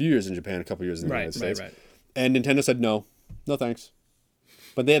 or a few years in Japan, a couple years in the United States. Right. And Nintendo said no thanks.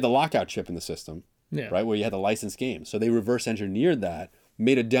 But they had the lockout chip in the system. Yeah. Right, where you had the licensed game. So they reverse engineered that,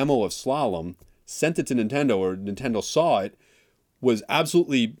 made a demo of Slalom, sent it to Nintendo, or Nintendo saw it, was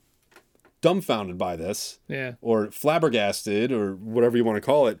absolutely dumbfounded by this, Yeah. or flabbergasted, or whatever you want to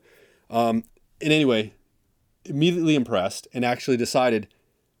call it. And anyway, immediately impressed and actually decided,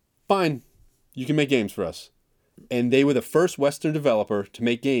 fine, you can make games for us. And they were the first Western developer to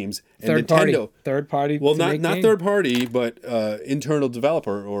make games. And Third party. well, to not make game? third party, but internal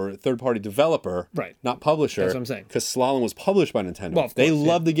developer or third party developer, Right. Not publisher. That's what I'm saying. Because Slalom was published by Nintendo. Well, of they course, yeah.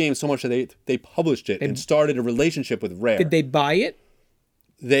 loved the game so much that they published it and started a relationship with Rare. Did they buy it?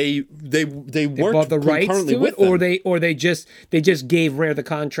 They They worked bought the rights concurrently to with it, them. or they just gave Rare the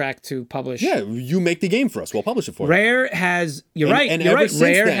contract to publish. Yeah, you make the game for us. We'll publish it for you. Rare has. You're And- right. and You're ever right. since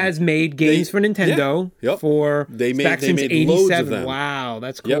Rare then, has made games for Nintendo yeah, yep. for They made- back they since made loads of '87. them. Wow,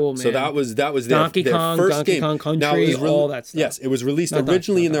 that's Yep. cool, man. So that was their Donkey Kong, first Donkey game. Kong Country, Now, it was all that stuff. Yes, it was released Not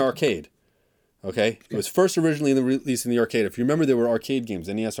originally in Donkey the arcade. Okay, it was first originally released in the arcade. If you remember, there were arcade games,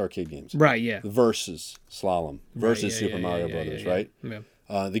 NES arcade games. Right. Yeah. Versus Slalom versus yeah, Super yeah, Mario yeah, Brothers, yeah. right? Yeah.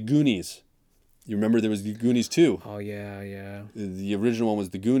 The Goonies. You remember there was the Goonies 2. Oh yeah. The original one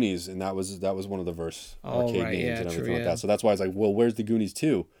was the Goonies, and that was one of the verse arcade right, games yeah, and everything true, like yeah. that. So that's why it's like, well, where's the Goonies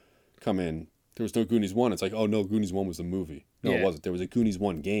 2 come in? There was no Goonies 1. It's like, oh no, Goonies 1 was the movie. No, Yeah. it wasn't. There was a Goonies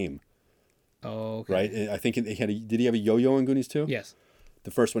 1 game, Oh. Okay. right? And I think it had did he have a yo-yo in Goonies 2? Yes.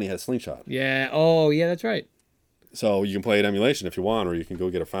 The first one he had a slingshot. Yeah. Oh yeah, that's right. So you can play it emulation if you want, or you can go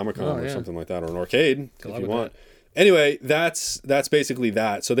get a Famicom or yeah. something like that, or an arcade if luck you with want. Anyway, that's basically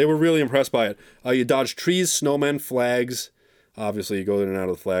that. So they were really impressed by it. You dodge trees, snowmen, flags. Obviously, you go in and out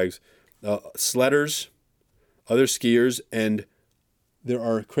of the flags. Sledders, other skiers, and there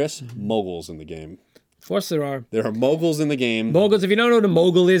are, Chris, moguls in the game. Of course there are. There are moguls in the game. Moguls, if you don't know what a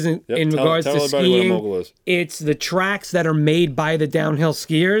mogul is in Yep, regards tell to everybody what a skiing, mogul is. it's the tracks that are made by the downhill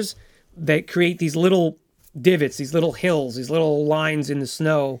skiers that create these little divots, these little hills, these little lines in the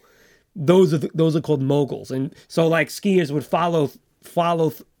snow. Those are called moguls. And so like skiers would follow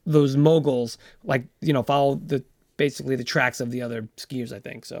those moguls, like, you know, follow basically the tracks of the other skiers, I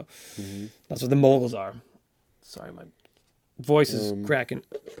think. So that's what the moguls are. Sorry, my voice is cracking.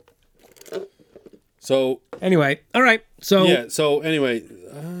 So Anyway, all right. So yeah. So anyway,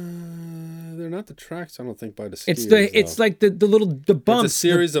 they're not the tracks. I don't think by the skiers. it's like the bumps. It's a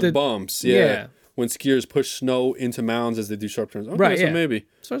series of bumps. Yeah. yeah. When skiers push snow into mounds as they do sharp turns. Okay, Right, so yeah. maybe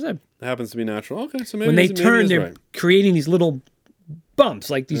So I said, it happens to be natural. Okay, so maybe when they maybe turn, it's they're right. creating these little bumps,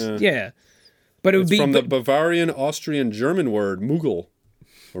 like these. Yeah. But it would It's be from the Bavarian, Austrian, German word Mugel,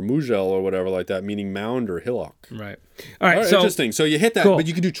 or Mugel, or whatever like that, meaning mound or hillock. right. All All right. right, So interesting. So you hit that, Cool. but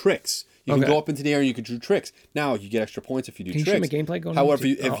you can do tricks. You can Okay. go up into the air and you can do tricks. Now you get extra points if you do Can you tricks. show me gameplay going on? However,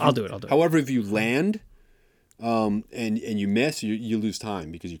 I'll do it. However, if you land, and you miss, you lose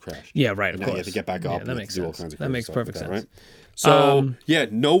time because you crashed. Yeah, right. Of And now course. you have to get back Yeah, up. that and makes do all sense. kinds of That crazy makes stuff perfect like sense. Right? So yeah,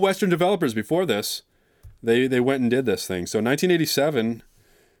 no Western developers before this. They went and did this thing. So 1987,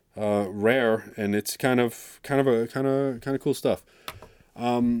 Rare, and it's kind of cool stuff.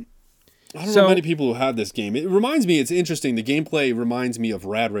 I don't know many people who have this game. It reminds me, it's interesting. The gameplay reminds me of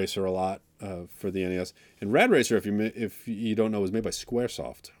Rad Racer a lot for the NES. And Rad Racer, if you don't know, was made by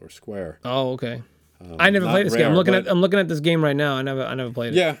Squaresoft or Square. Oh, okay. I never played this game. I'm looking at this game right now. I never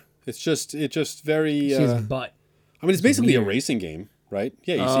played it. Yeah, it's just very. See his butt. I mean, it's basically a racing game, right?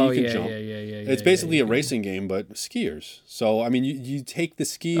 Yeah, you can jump. Yeah. It's basically a racing game, but skiers. So I mean, you take the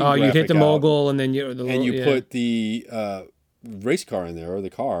ski. Oh, you hit the mogul, and then you put the race car in there, or the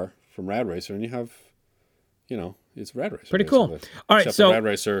car from Rad Racer, and you have, it's Rad Racer. Pretty cool. All right, Except so for Rad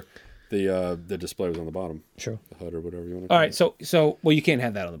Racer, the display was on the bottom. Sure. The HUD or whatever you want to call it. All right, so well, you can't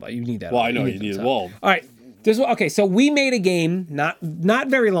have that on the bottom. You need that. Well, I know you need it. Well, all right. Okay, so we made a game not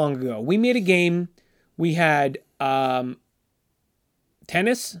very long ago. We made a game. We had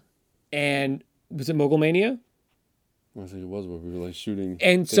tennis, and was it Mogul Mania? I think it was where we were like shooting.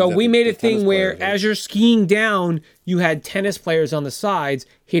 And so we made a thing where, as you're skiing down, you had tennis players on the sides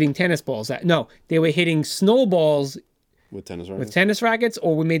hitting tennis balls. No, they were hitting snowballs with tennis rackets,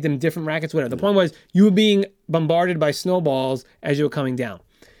 or we made them different rackets, whatever. The point was, you were being bombarded by snowballs as you were coming down.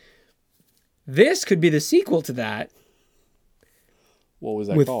 This could be the sequel to that. What was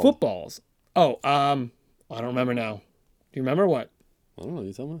that with called? With footballs. Oh, I don't remember now. Do you remember what? I don't know.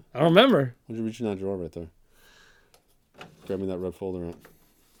 You tell me. I don't remember. Why'd you reach in that drawer right there? Grab me that red folder out.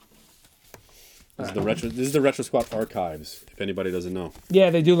 This is the Retro Squad archives, if anybody doesn't know. Yeah,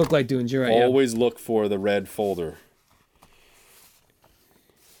 they do look like dunes. You're right. Always look for the red folder.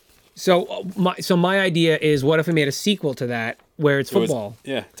 So my idea is, what if we made a sequel to that where it's football?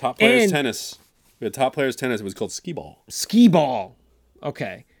 Top Players Tennis. We had Top Players Tennis. It was called Skee Ball. Skee Ball.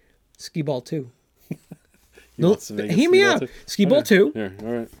 Okay. Skee Ball 2. Hear me out. Skee Ball 2. Here,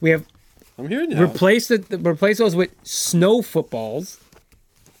 all right. We have. I'm hearing you. Replace those with snow footballs.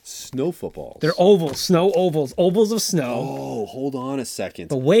 Snow footballs. They're ovals, snow ovals, ovals of snow. Oh, hold on a second.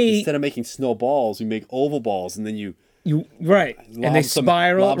 But wait. Instead of making snow balls, we make oval balls, and then you right, and they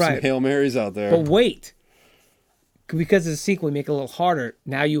spiral. Lob some Hail Marys out there. But wait, because it's a sequel, we make it a little harder.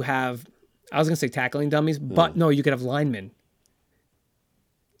 Now you have, I was gonna say tackling dummies, but no, you could have linemen.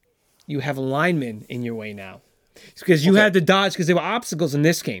 You have linemen in your way now. Because you had to dodge, because there were obstacles in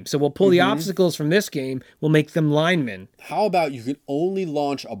this game. So we'll pull the obstacles from this game. We'll make them linemen. How about you can only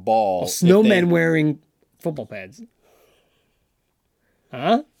launch a ball? Snowmen wearing football pads.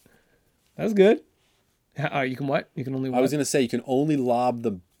 Huh? That's good. You can what? You can only what? I was going to say you can only lob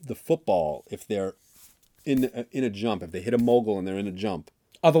the football if they're in a jump. If they hit a mogul and they're in a jump.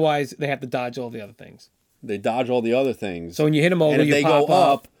 Otherwise, they have to dodge all the other things. They dodge all the other things. So when you hit a mogul, you pop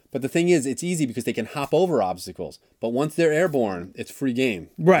up. But the thing is, it's easy because they can hop over obstacles. But once they're airborne, it's free game.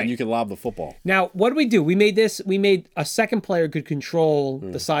 Right. And you can lob the football. Now, what do? We made a second player could control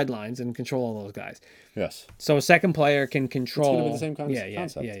the sidelines and control all those guys. Yes. So a second player can control. It's going to be the same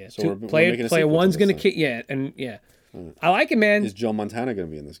concept. Yeah. So player one's going to kick. I like it, man. Is Joe Montana going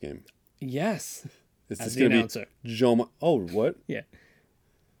to be in this game? Yes. As the announcer. What? Yeah.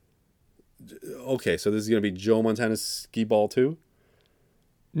 Okay, so this is going to be Joe Montana's Skee Ball 2?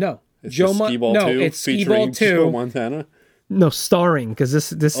 No. It's Skee Ball 2 it's Skee Ball 2. Joe Montana? No, starring, because this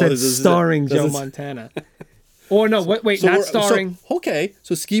said starring Joe Montana. Or no, wait, not starring.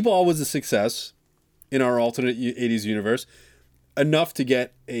 So Skee Ball was a success in our alternate 80s universe, enough to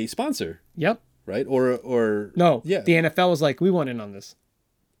get a sponsor. Yep. Right? Or no, the NFL was like, we want in on this.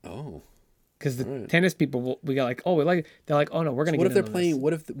 Oh. Because the tennis people, we got like, they're like, oh no, we're going to get in on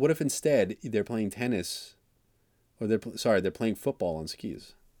this. What if instead they're playing tennis, or they're playing football on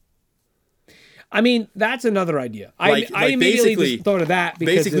skis? I mean, that's another idea. I immediately just thought of that.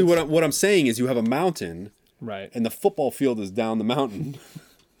 Because basically, what I'm saying is you have a mountain, right, and the football field is down the mountain.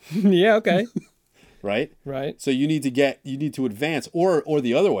 Yeah, okay. Right? Right. So you need to advance, or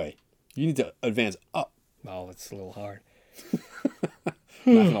the other way. You need to advance up. Oh, it's a little hard.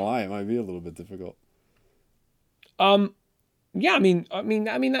 Not gonna lie, it might be a little bit difficult. Yeah, I mean,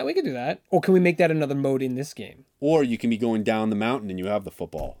 we could do that. Or can we make that another mode in this game? Or you can be going down the mountain and you have the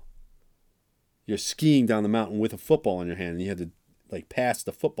football. You're skiing down the mountain with a football in your hand, and you have to pass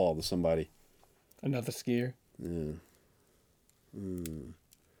the football to somebody. Another skier. Yeah.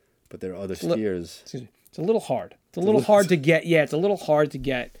 But there are other skiers. Excuse me. It's a little hard. It's a little hard to get. Yeah, it's a little hard to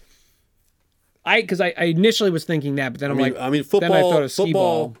get. Because I initially was thinking that, but then football. Then I thought of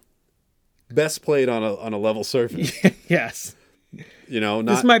football. Best played on a level surface. Yes.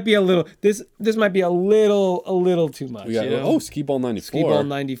 This might be a little. This might be a little too much. Skee Ball 94. Skee Ball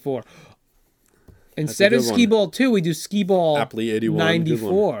 94. Instead of Skee Ball 2, we do Skee Ball Aptly 81,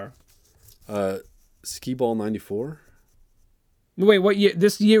 94. Skee Ball 94? Wait, what year?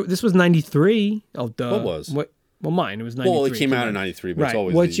 This was 93. Oh, duh. What was? What? Well, mine it was 93. Well, it came out in 93, but Right. it's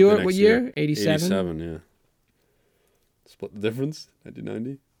always What's the your next what year? year. 87? 87, yeah. Split the difference?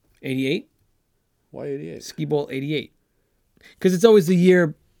 1990? 88? Why 88? Skee Ball 88. Because it's always the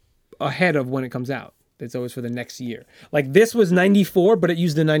year ahead of when it comes out. It's always for the next year. Like this was 94, but it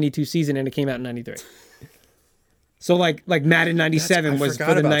used the 92 season and it came out in 93. So like Madden 97 was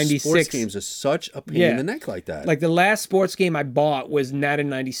for the 96. Sports games are such a pain in the neck like that. Like the last sports game I bought was Madden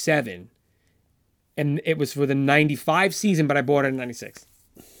 97. And it was for the 95 season, but I bought it in 96.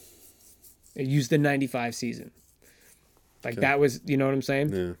 It used the 95 season. Like that was, you know what I'm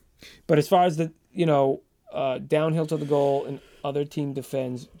saying? Yeah. But as far as the, downhill to the goal and other team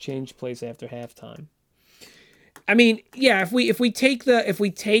defends, change place after halftime. I mean, yeah, if we take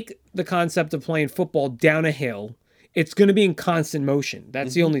the concept of playing football down a hill, it's going to be in constant motion.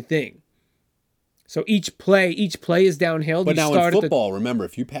 That's the only thing. So each play is downhill. But now in football, remember,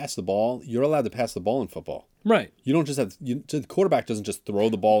 if you pass the ball, you're allowed to pass the ball in football. Right. You don't just have the quarterback doesn't just throw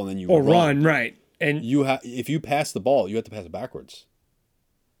the ball and then you run, right? And if you pass the ball, you have to pass it backwards.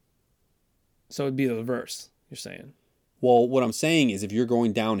 So it'd be the reverse. You're saying. Well, what I'm saying is, if you're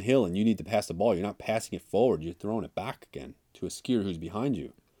going downhill and you need to pass the ball, you're not passing it forward. You're throwing it back again to a skier who's behind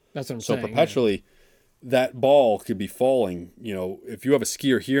you. That's what I'm saying. So perpetually, that ball could be falling. If you have a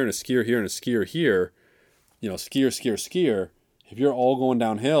skier here and a skier here and a skier here, skier. If you're all going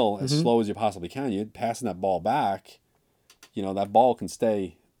downhill as slow as you possibly can, you're passing that ball back. That ball can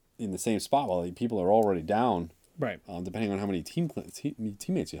stay in the same spot while people are already down. Right. Depending on how many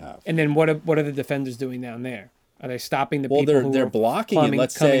teammates you have. And then what are the defenders doing down there? Are they stopping the people who they're are blocking coming, it,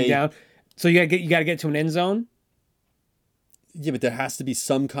 let's coming say, down? So you gotta get to an end zone? Yeah, but there has to be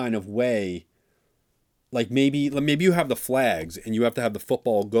some kind of way. Like maybe you have the flags and you have to have the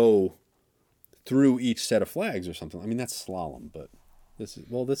football go through each set of flags or something. I mean, that's slalom, but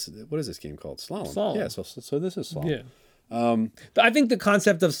what is this game called? Slalom. Slalom. Yeah, so this is slalom. Yeah. I think the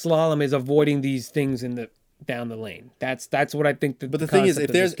concept of slalom is avoiding these things down the lane. That's what I think. But the thing is,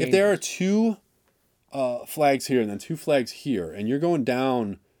 if there are two flags here and then two flags here, and you're going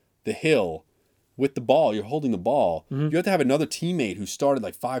down the hill with the ball, you're holding the ball, you have to have another teammate who started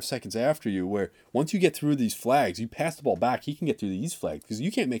like 5 seconds after you, where once you get through these flags, you pass the ball back, he can get through these flags, because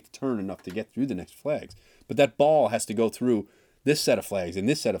you can't make the turn enough to get through the next flags. But that ball has to go through this set of flags, and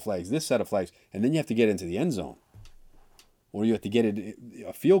this set of flags, this set of flags, and then you have to get into the end zone. Or you have to get it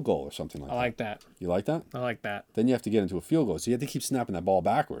a field goal or something like that. I like that. You like that? I like that. Then you have to get into a field goal. So you have to keep snapping that ball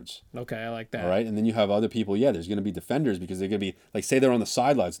backwards. Okay, I like that. All right? And then you have other people, there's going to be defenders because they're going to be, like, say they're on the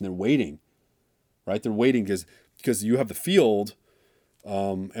sidelines and they're waiting, right? They're waiting because you have the field,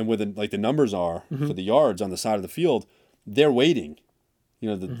 and where the numbers are for the yards on the side of the field, they're waiting,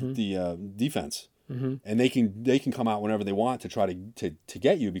 the defense. And they can come out whenever they want to try to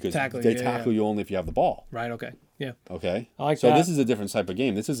get you, because they tackle you only if you have the ball. Right, okay. Yeah. Okay. I like so that. this is a different type of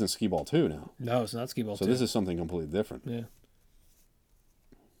game. This isn't skee ball 2 now. No, it's not skee ball 2. So this is something completely different. Yeah.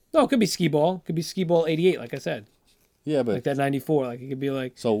 No, it could be skee ball. It could be skee ball 88, like I said. Yeah, but like that 94. Like it could be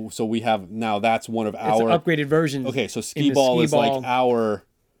like. So we have now, that's one of it's our an upgraded version. Okay, so skee ball is like our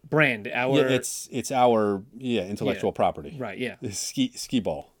brand. It's our intellectual property. Right. Yeah. It's skee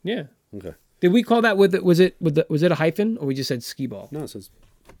ball. Yeah. Okay. Did we call that was it a hyphen, or we just said skee ball? No, it says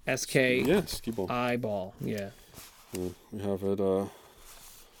SK. Yeah, skee ball. I ball. Yeah. We have it.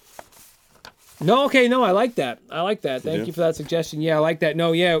 No, okay, no, I like that. Thank you for that suggestion. Yeah, I like that.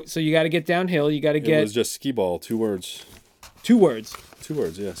 No, yeah. So you got to get downhill. You got to get. It was just skee ball, 2 words. 2 words. 2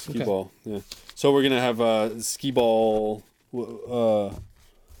 words, yeah. Skee ball, yeah. So we're gonna have skee ball.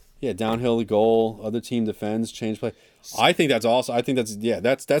 Downhill to goal. Other team defends. Change play. I think that's awesome. I think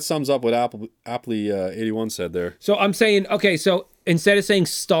that sums up what Apley 81 said there. So I'm saying, okay, so instead of saying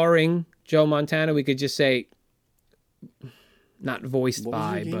starring Joe Montana, we could just say not voiced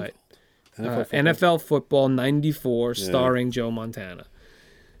by, but NFL Football 94 starring Joe Montana.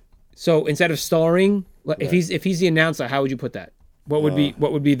 So instead of starring, if he's the announcer, how would you put that? What would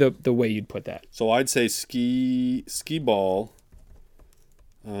be the way you'd put that? So I'd say skee ball.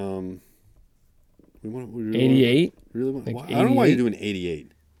 We 88. Really want? Like I don't know why you're doing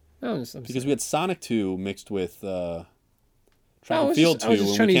 88. No, because we had Sonic 2 mixed with Track and Field 2, I was just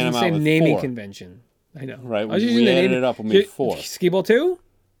and trying we to came use the out same with naming 4. convention. I know. Right, we added it up and made 4. Skee Ball 2?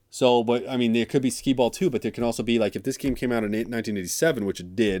 So, but I mean, there could be skee ball 2, but there can also be, like, if this game came out in 1987, which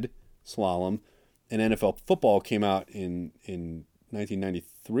it did, slalom, and NFL football came out in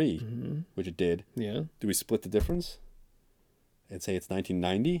 1993, which it did. Yeah. Do we split the difference and say it's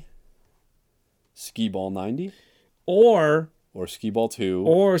 1990? Skee ball 90? Or skee ball 2?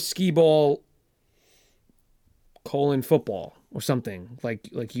 Or skee ball : football. or something. Like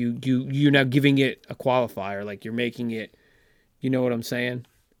you're now giving it a qualifier. Like you're making it. You know what I'm saying?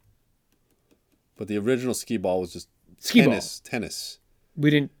 But the original skee ball was just Skee ball. tennis.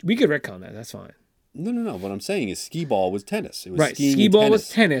 We could retcon that. That's fine. No. What I'm saying is skee ball was tennis. It was Right, skiing skee and ball tennis. was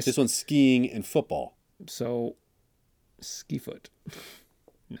tennis. This one's skiing and football. So, ski foot.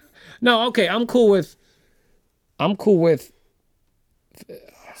 No, okay. I'm cool with.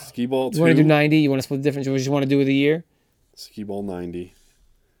 Skee ball 2. You want to do 90? You want to split the difference? What you want to do with the year? Skee ball 90.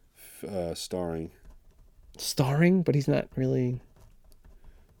 Starring Starring, but he's not really.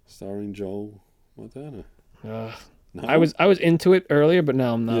 Joe Montana. No? I was into it earlier, but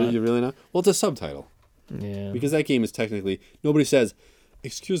now I'm not. You're really not? Well, it's a subtitle. Yeah. Because that game is technically... Nobody says,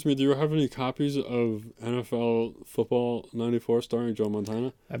 excuse me, do you have any copies of NFL Football 94 starring Joe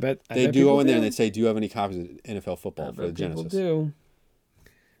Montana? I bet They do go in there and do. they say, do you have any copies of NFL Football I for the bet people Genesis? do.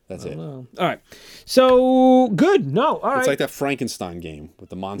 That's I it. don't know. All right. So good. No. All right. It's like that Frankenstein game with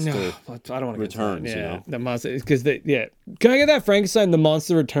the monster. No, I don't want to Returns, Yeah, you know? the monster because yeah. Can I get that Frankenstein the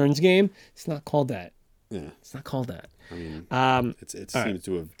Monster Returns game? It's not called that. Yeah. It's not called that. I mean, it seems right.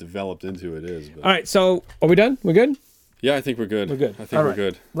 to have developed into it is. But... All right. So are we done? We're good. Yeah, I think we're good. We're good. I think All we're right.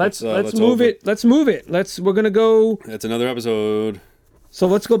 good. Let's move over. it. Let's move it. We're gonna go. That's another episode. So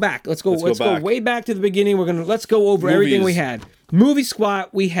let's go back. Let's go back. way back to the beginning. Let's go over everything we Movies. had. Movie Squad.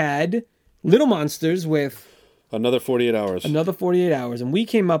 We had Little Monsters with Another 48 hours. another 48 hours, and we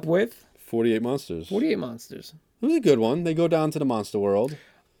came up with 48 monsters. 48 monsters. It was a good one. They go down to the monster world.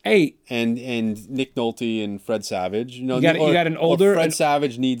 Hey, And Nick Nolte and Fred Savage. You know, You got an older- Fred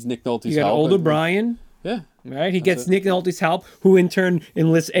Savage needs Nick Nolte's you got help. older Brian. Yeah. Right, he gets Nick Nolte's help, who in turn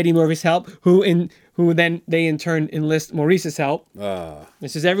enlists Eddie Murphy's help, who then they in turn enlist Maurice's help.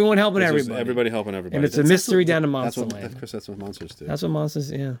 This is everyone helping everybody. Everybody helping everybody. And it's a mystery down in That's Monsterland. that's what monsters do. That's what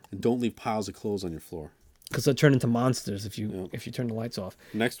monsters, yeah. And don't leave piles of clothes on your floor. Because they'll turn into monsters if you turn the lights off.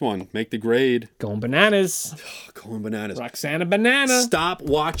 Next one, make the grade. Going bananas. Going bananas. Roxana Banana. Stop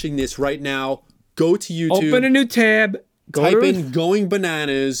watching this right now. Go to YouTube. Open a new tab. Go Type to in Going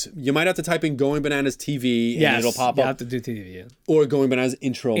Bananas. You might have to type in Going Bananas TV and it'll pop you up. have to do TV, yeah. Or Going Bananas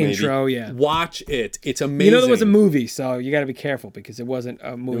intro, maybe. Intro, yeah. Watch it. It's amazing. You know there was a movie, so you got to be careful because it wasn't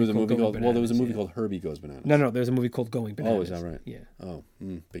a movie. There was a movie Going called, Bananas, well, there was a movie yeah. called Herbie Goes Bananas. No, there's a movie called Going Bananas. Oh, is that right? Yeah. Oh,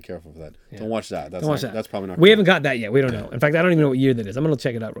 be careful for that. Don't watch that. That's Don't watch that. That's probably not We cool. haven't got that yet. We don't know. In fact, I don't even know what year that is. I'm going to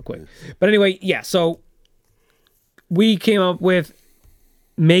check it out real quick. But anyway, yeah, so we came up with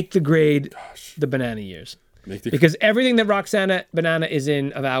make the grade the banana years. Because everything that Roxana Banana is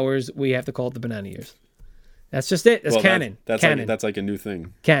in of ours, we have to call it the banana years. That's just it. That's canon. That's canon. that's like a new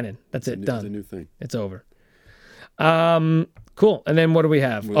thing. Canon. That's it. Done. It's a new thing. It's over. Cool. And then what do we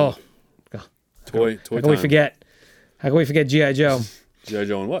have? Toy how can time. we forget? How can we forget G.I. Joe? G.I.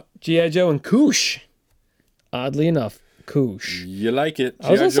 Joe and what? G.I. Joe and Koosh. Oddly enough, Koosh. You like it.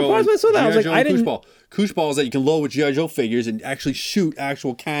 I was a little surprised when I saw that. I was like, I didn't. Koosh Ball. Koosh Ball is that you can load with G.I. Joe figures and actually shoot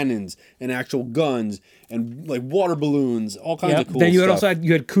actual cannons and actual guns and like water balloons, all kinds of cool Then you had stuff. also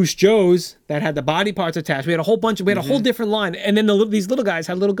had Koosh Joes that had the body parts attached. We had a whole bunch of. We had a whole different line, and then these little guys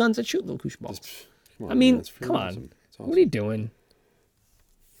had little guns that shoot little Koosh balls. Come on, I mean, man, that's come on. awesome. It's awesome. What are you doing?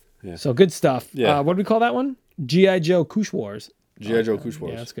 Yeah. So good stuff. Yeah. What do we call that one? G.I. Joe Koosh Wars. G.I. Joe Koosh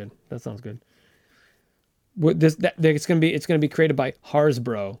Wars. Yeah, that's good. That sounds good. It's gonna be created by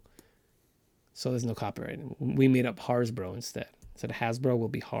Hasbro, so there's no copyright. We made up Hasbro instead. Instead of Hasbro, will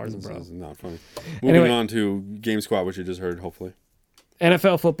be Hasbro. This is not funny. Anyway. Moving on to Game Squad, which you just heard, hopefully.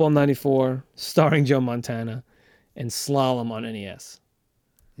 NFL Football 94, starring Joe Montana, and Slalom on NES.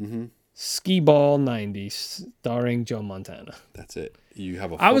 Skee Ball 90, starring Joe Montana. That's it. You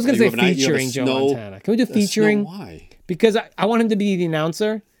have a. I was gonna you say have an- you have a featuring Joe snow- Montana. Can we do a snow- featuring? Why? Because I want him to be the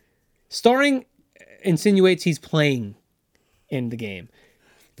announcer. Starring insinuates he's playing in the game.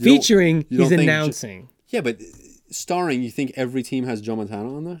 You don't- Featuring, you don't he's think announcing. Yeah, but starring, you think every team has Joe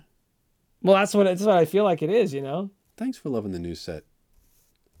Montana on there? Well, that's what I feel like it is, you know. Thanks for loving the new set.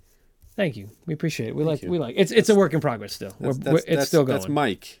 Thank you. We appreciate it. We you. like it's a work in progress still. It's still going. That's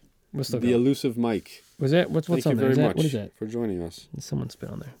Mike. We're still The going. elusive Mike. Was it? What's Thank on you there? very Is that, much what is that? for joining us. Someone spit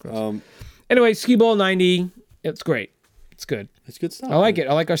on there. Gross. Um, Anyway, Skee Ball 90. It's great. It's good. it's good stuff. I like it.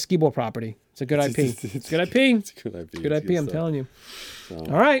 I like our Skee Ball property. It's a good IP. It's good IP. It's good IP. Good IP. I'm stuff. telling you. So,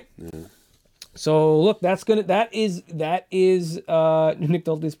 All right. So look, that is Nick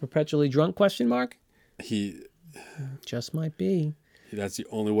Nolte's perpetually drunk ? He. Just might be. That's the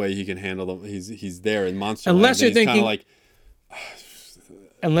only way he can handle them. He's there in Monster. Unless Land, you're and he's kinda thinking- like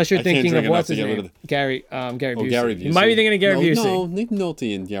Unless you're I can't thinking drink of what's enough his to get rid name, of Gary Busey. Gary Busey. You might be thinking of Gary Busey. No, Nick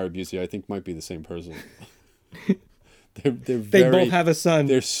Nolte and Gary Busey, I think, might be the same person. they're They very, both have a son.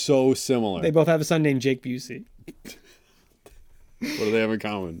 They're so similar. They both have a son named Jake Busey. What do they have in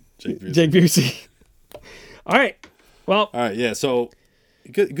common? Jake Busey. Jake Busey. All right. Well, All right, yeah. So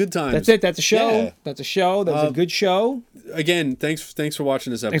good times. that's it. That's a show. Yeah. That's a show. That was a good show. Again, thanks for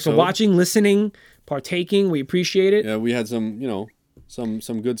watching this episode. Thanks for watching, listening, partaking. We appreciate it. Yeah, we had some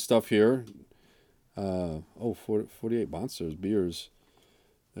good stuff here. 48 monsters beers.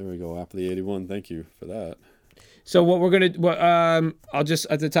 There we go. Apple 81. Thank you for that. So what we're gonna, I'll just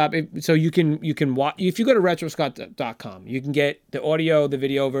at the top. So you can watch if you go to retroscott.com. You can get the audio, the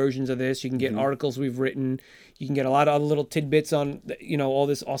video versions of this. You can get articles we've written. You can get a lot of other little tidbits on all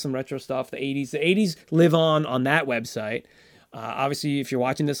this awesome retro stuff. The 80s. The 80s live on that website. Obviously, if you're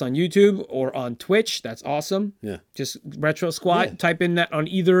watching this on YouTube or on Twitch, that's awesome. Yeah. Just Retro Squat. Yeah. Type in that on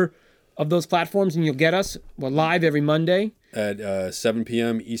either of those platforms, and you'll get us. We're live every Monday At 7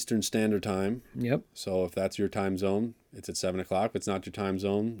 p.m. Eastern Standard Time. Yep. So if that's your time zone, it's at 7 o'clock. If it's not your time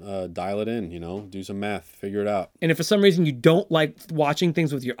zone, dial it in, do some math, figure it out. And if for some reason you don't like watching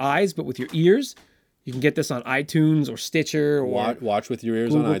things with your eyes, but with your ears, you can get this on iTunes or Stitcher or Watch with your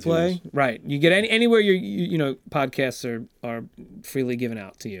ears Google on iTunes. Play. Right. You get anywhere podcasts are freely given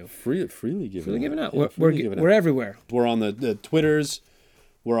out to you. Freely given out. Yeah, We're everywhere. We're on the Twitters.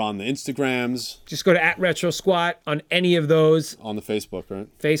 We're on the Instagrams. Just go to @RetroSquat on any of those. On the Facebook, right?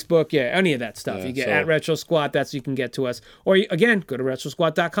 Facebook, yeah, any of that stuff. Yeah, you get so- @RetroSquat, that's you can get to us. Or again, go to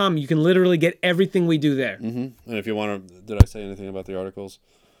retrosquat.com. You can literally get everything we do there. And if you want to, did I say anything about the articles?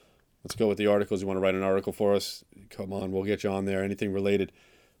 Let's go with the articles. You want to write an article for us? Come on, we'll get you on there. Anything related.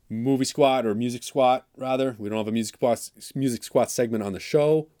 Movie Squat or Music Squat, rather. We don't have a Music Squat segment on the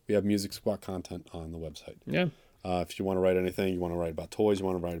show. We have Music Squat content on the website. Yeah. If you want to write anything, you want to write about toys, you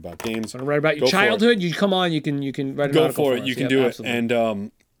want to write about games. Want to write about your childhood? You come on. You can write an Go article for for it. us. You can Yep, do absolutely. it.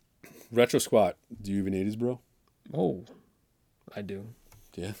 And Retro Squat. Do you have an 80s, bro? Oh, I do.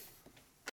 Yeah.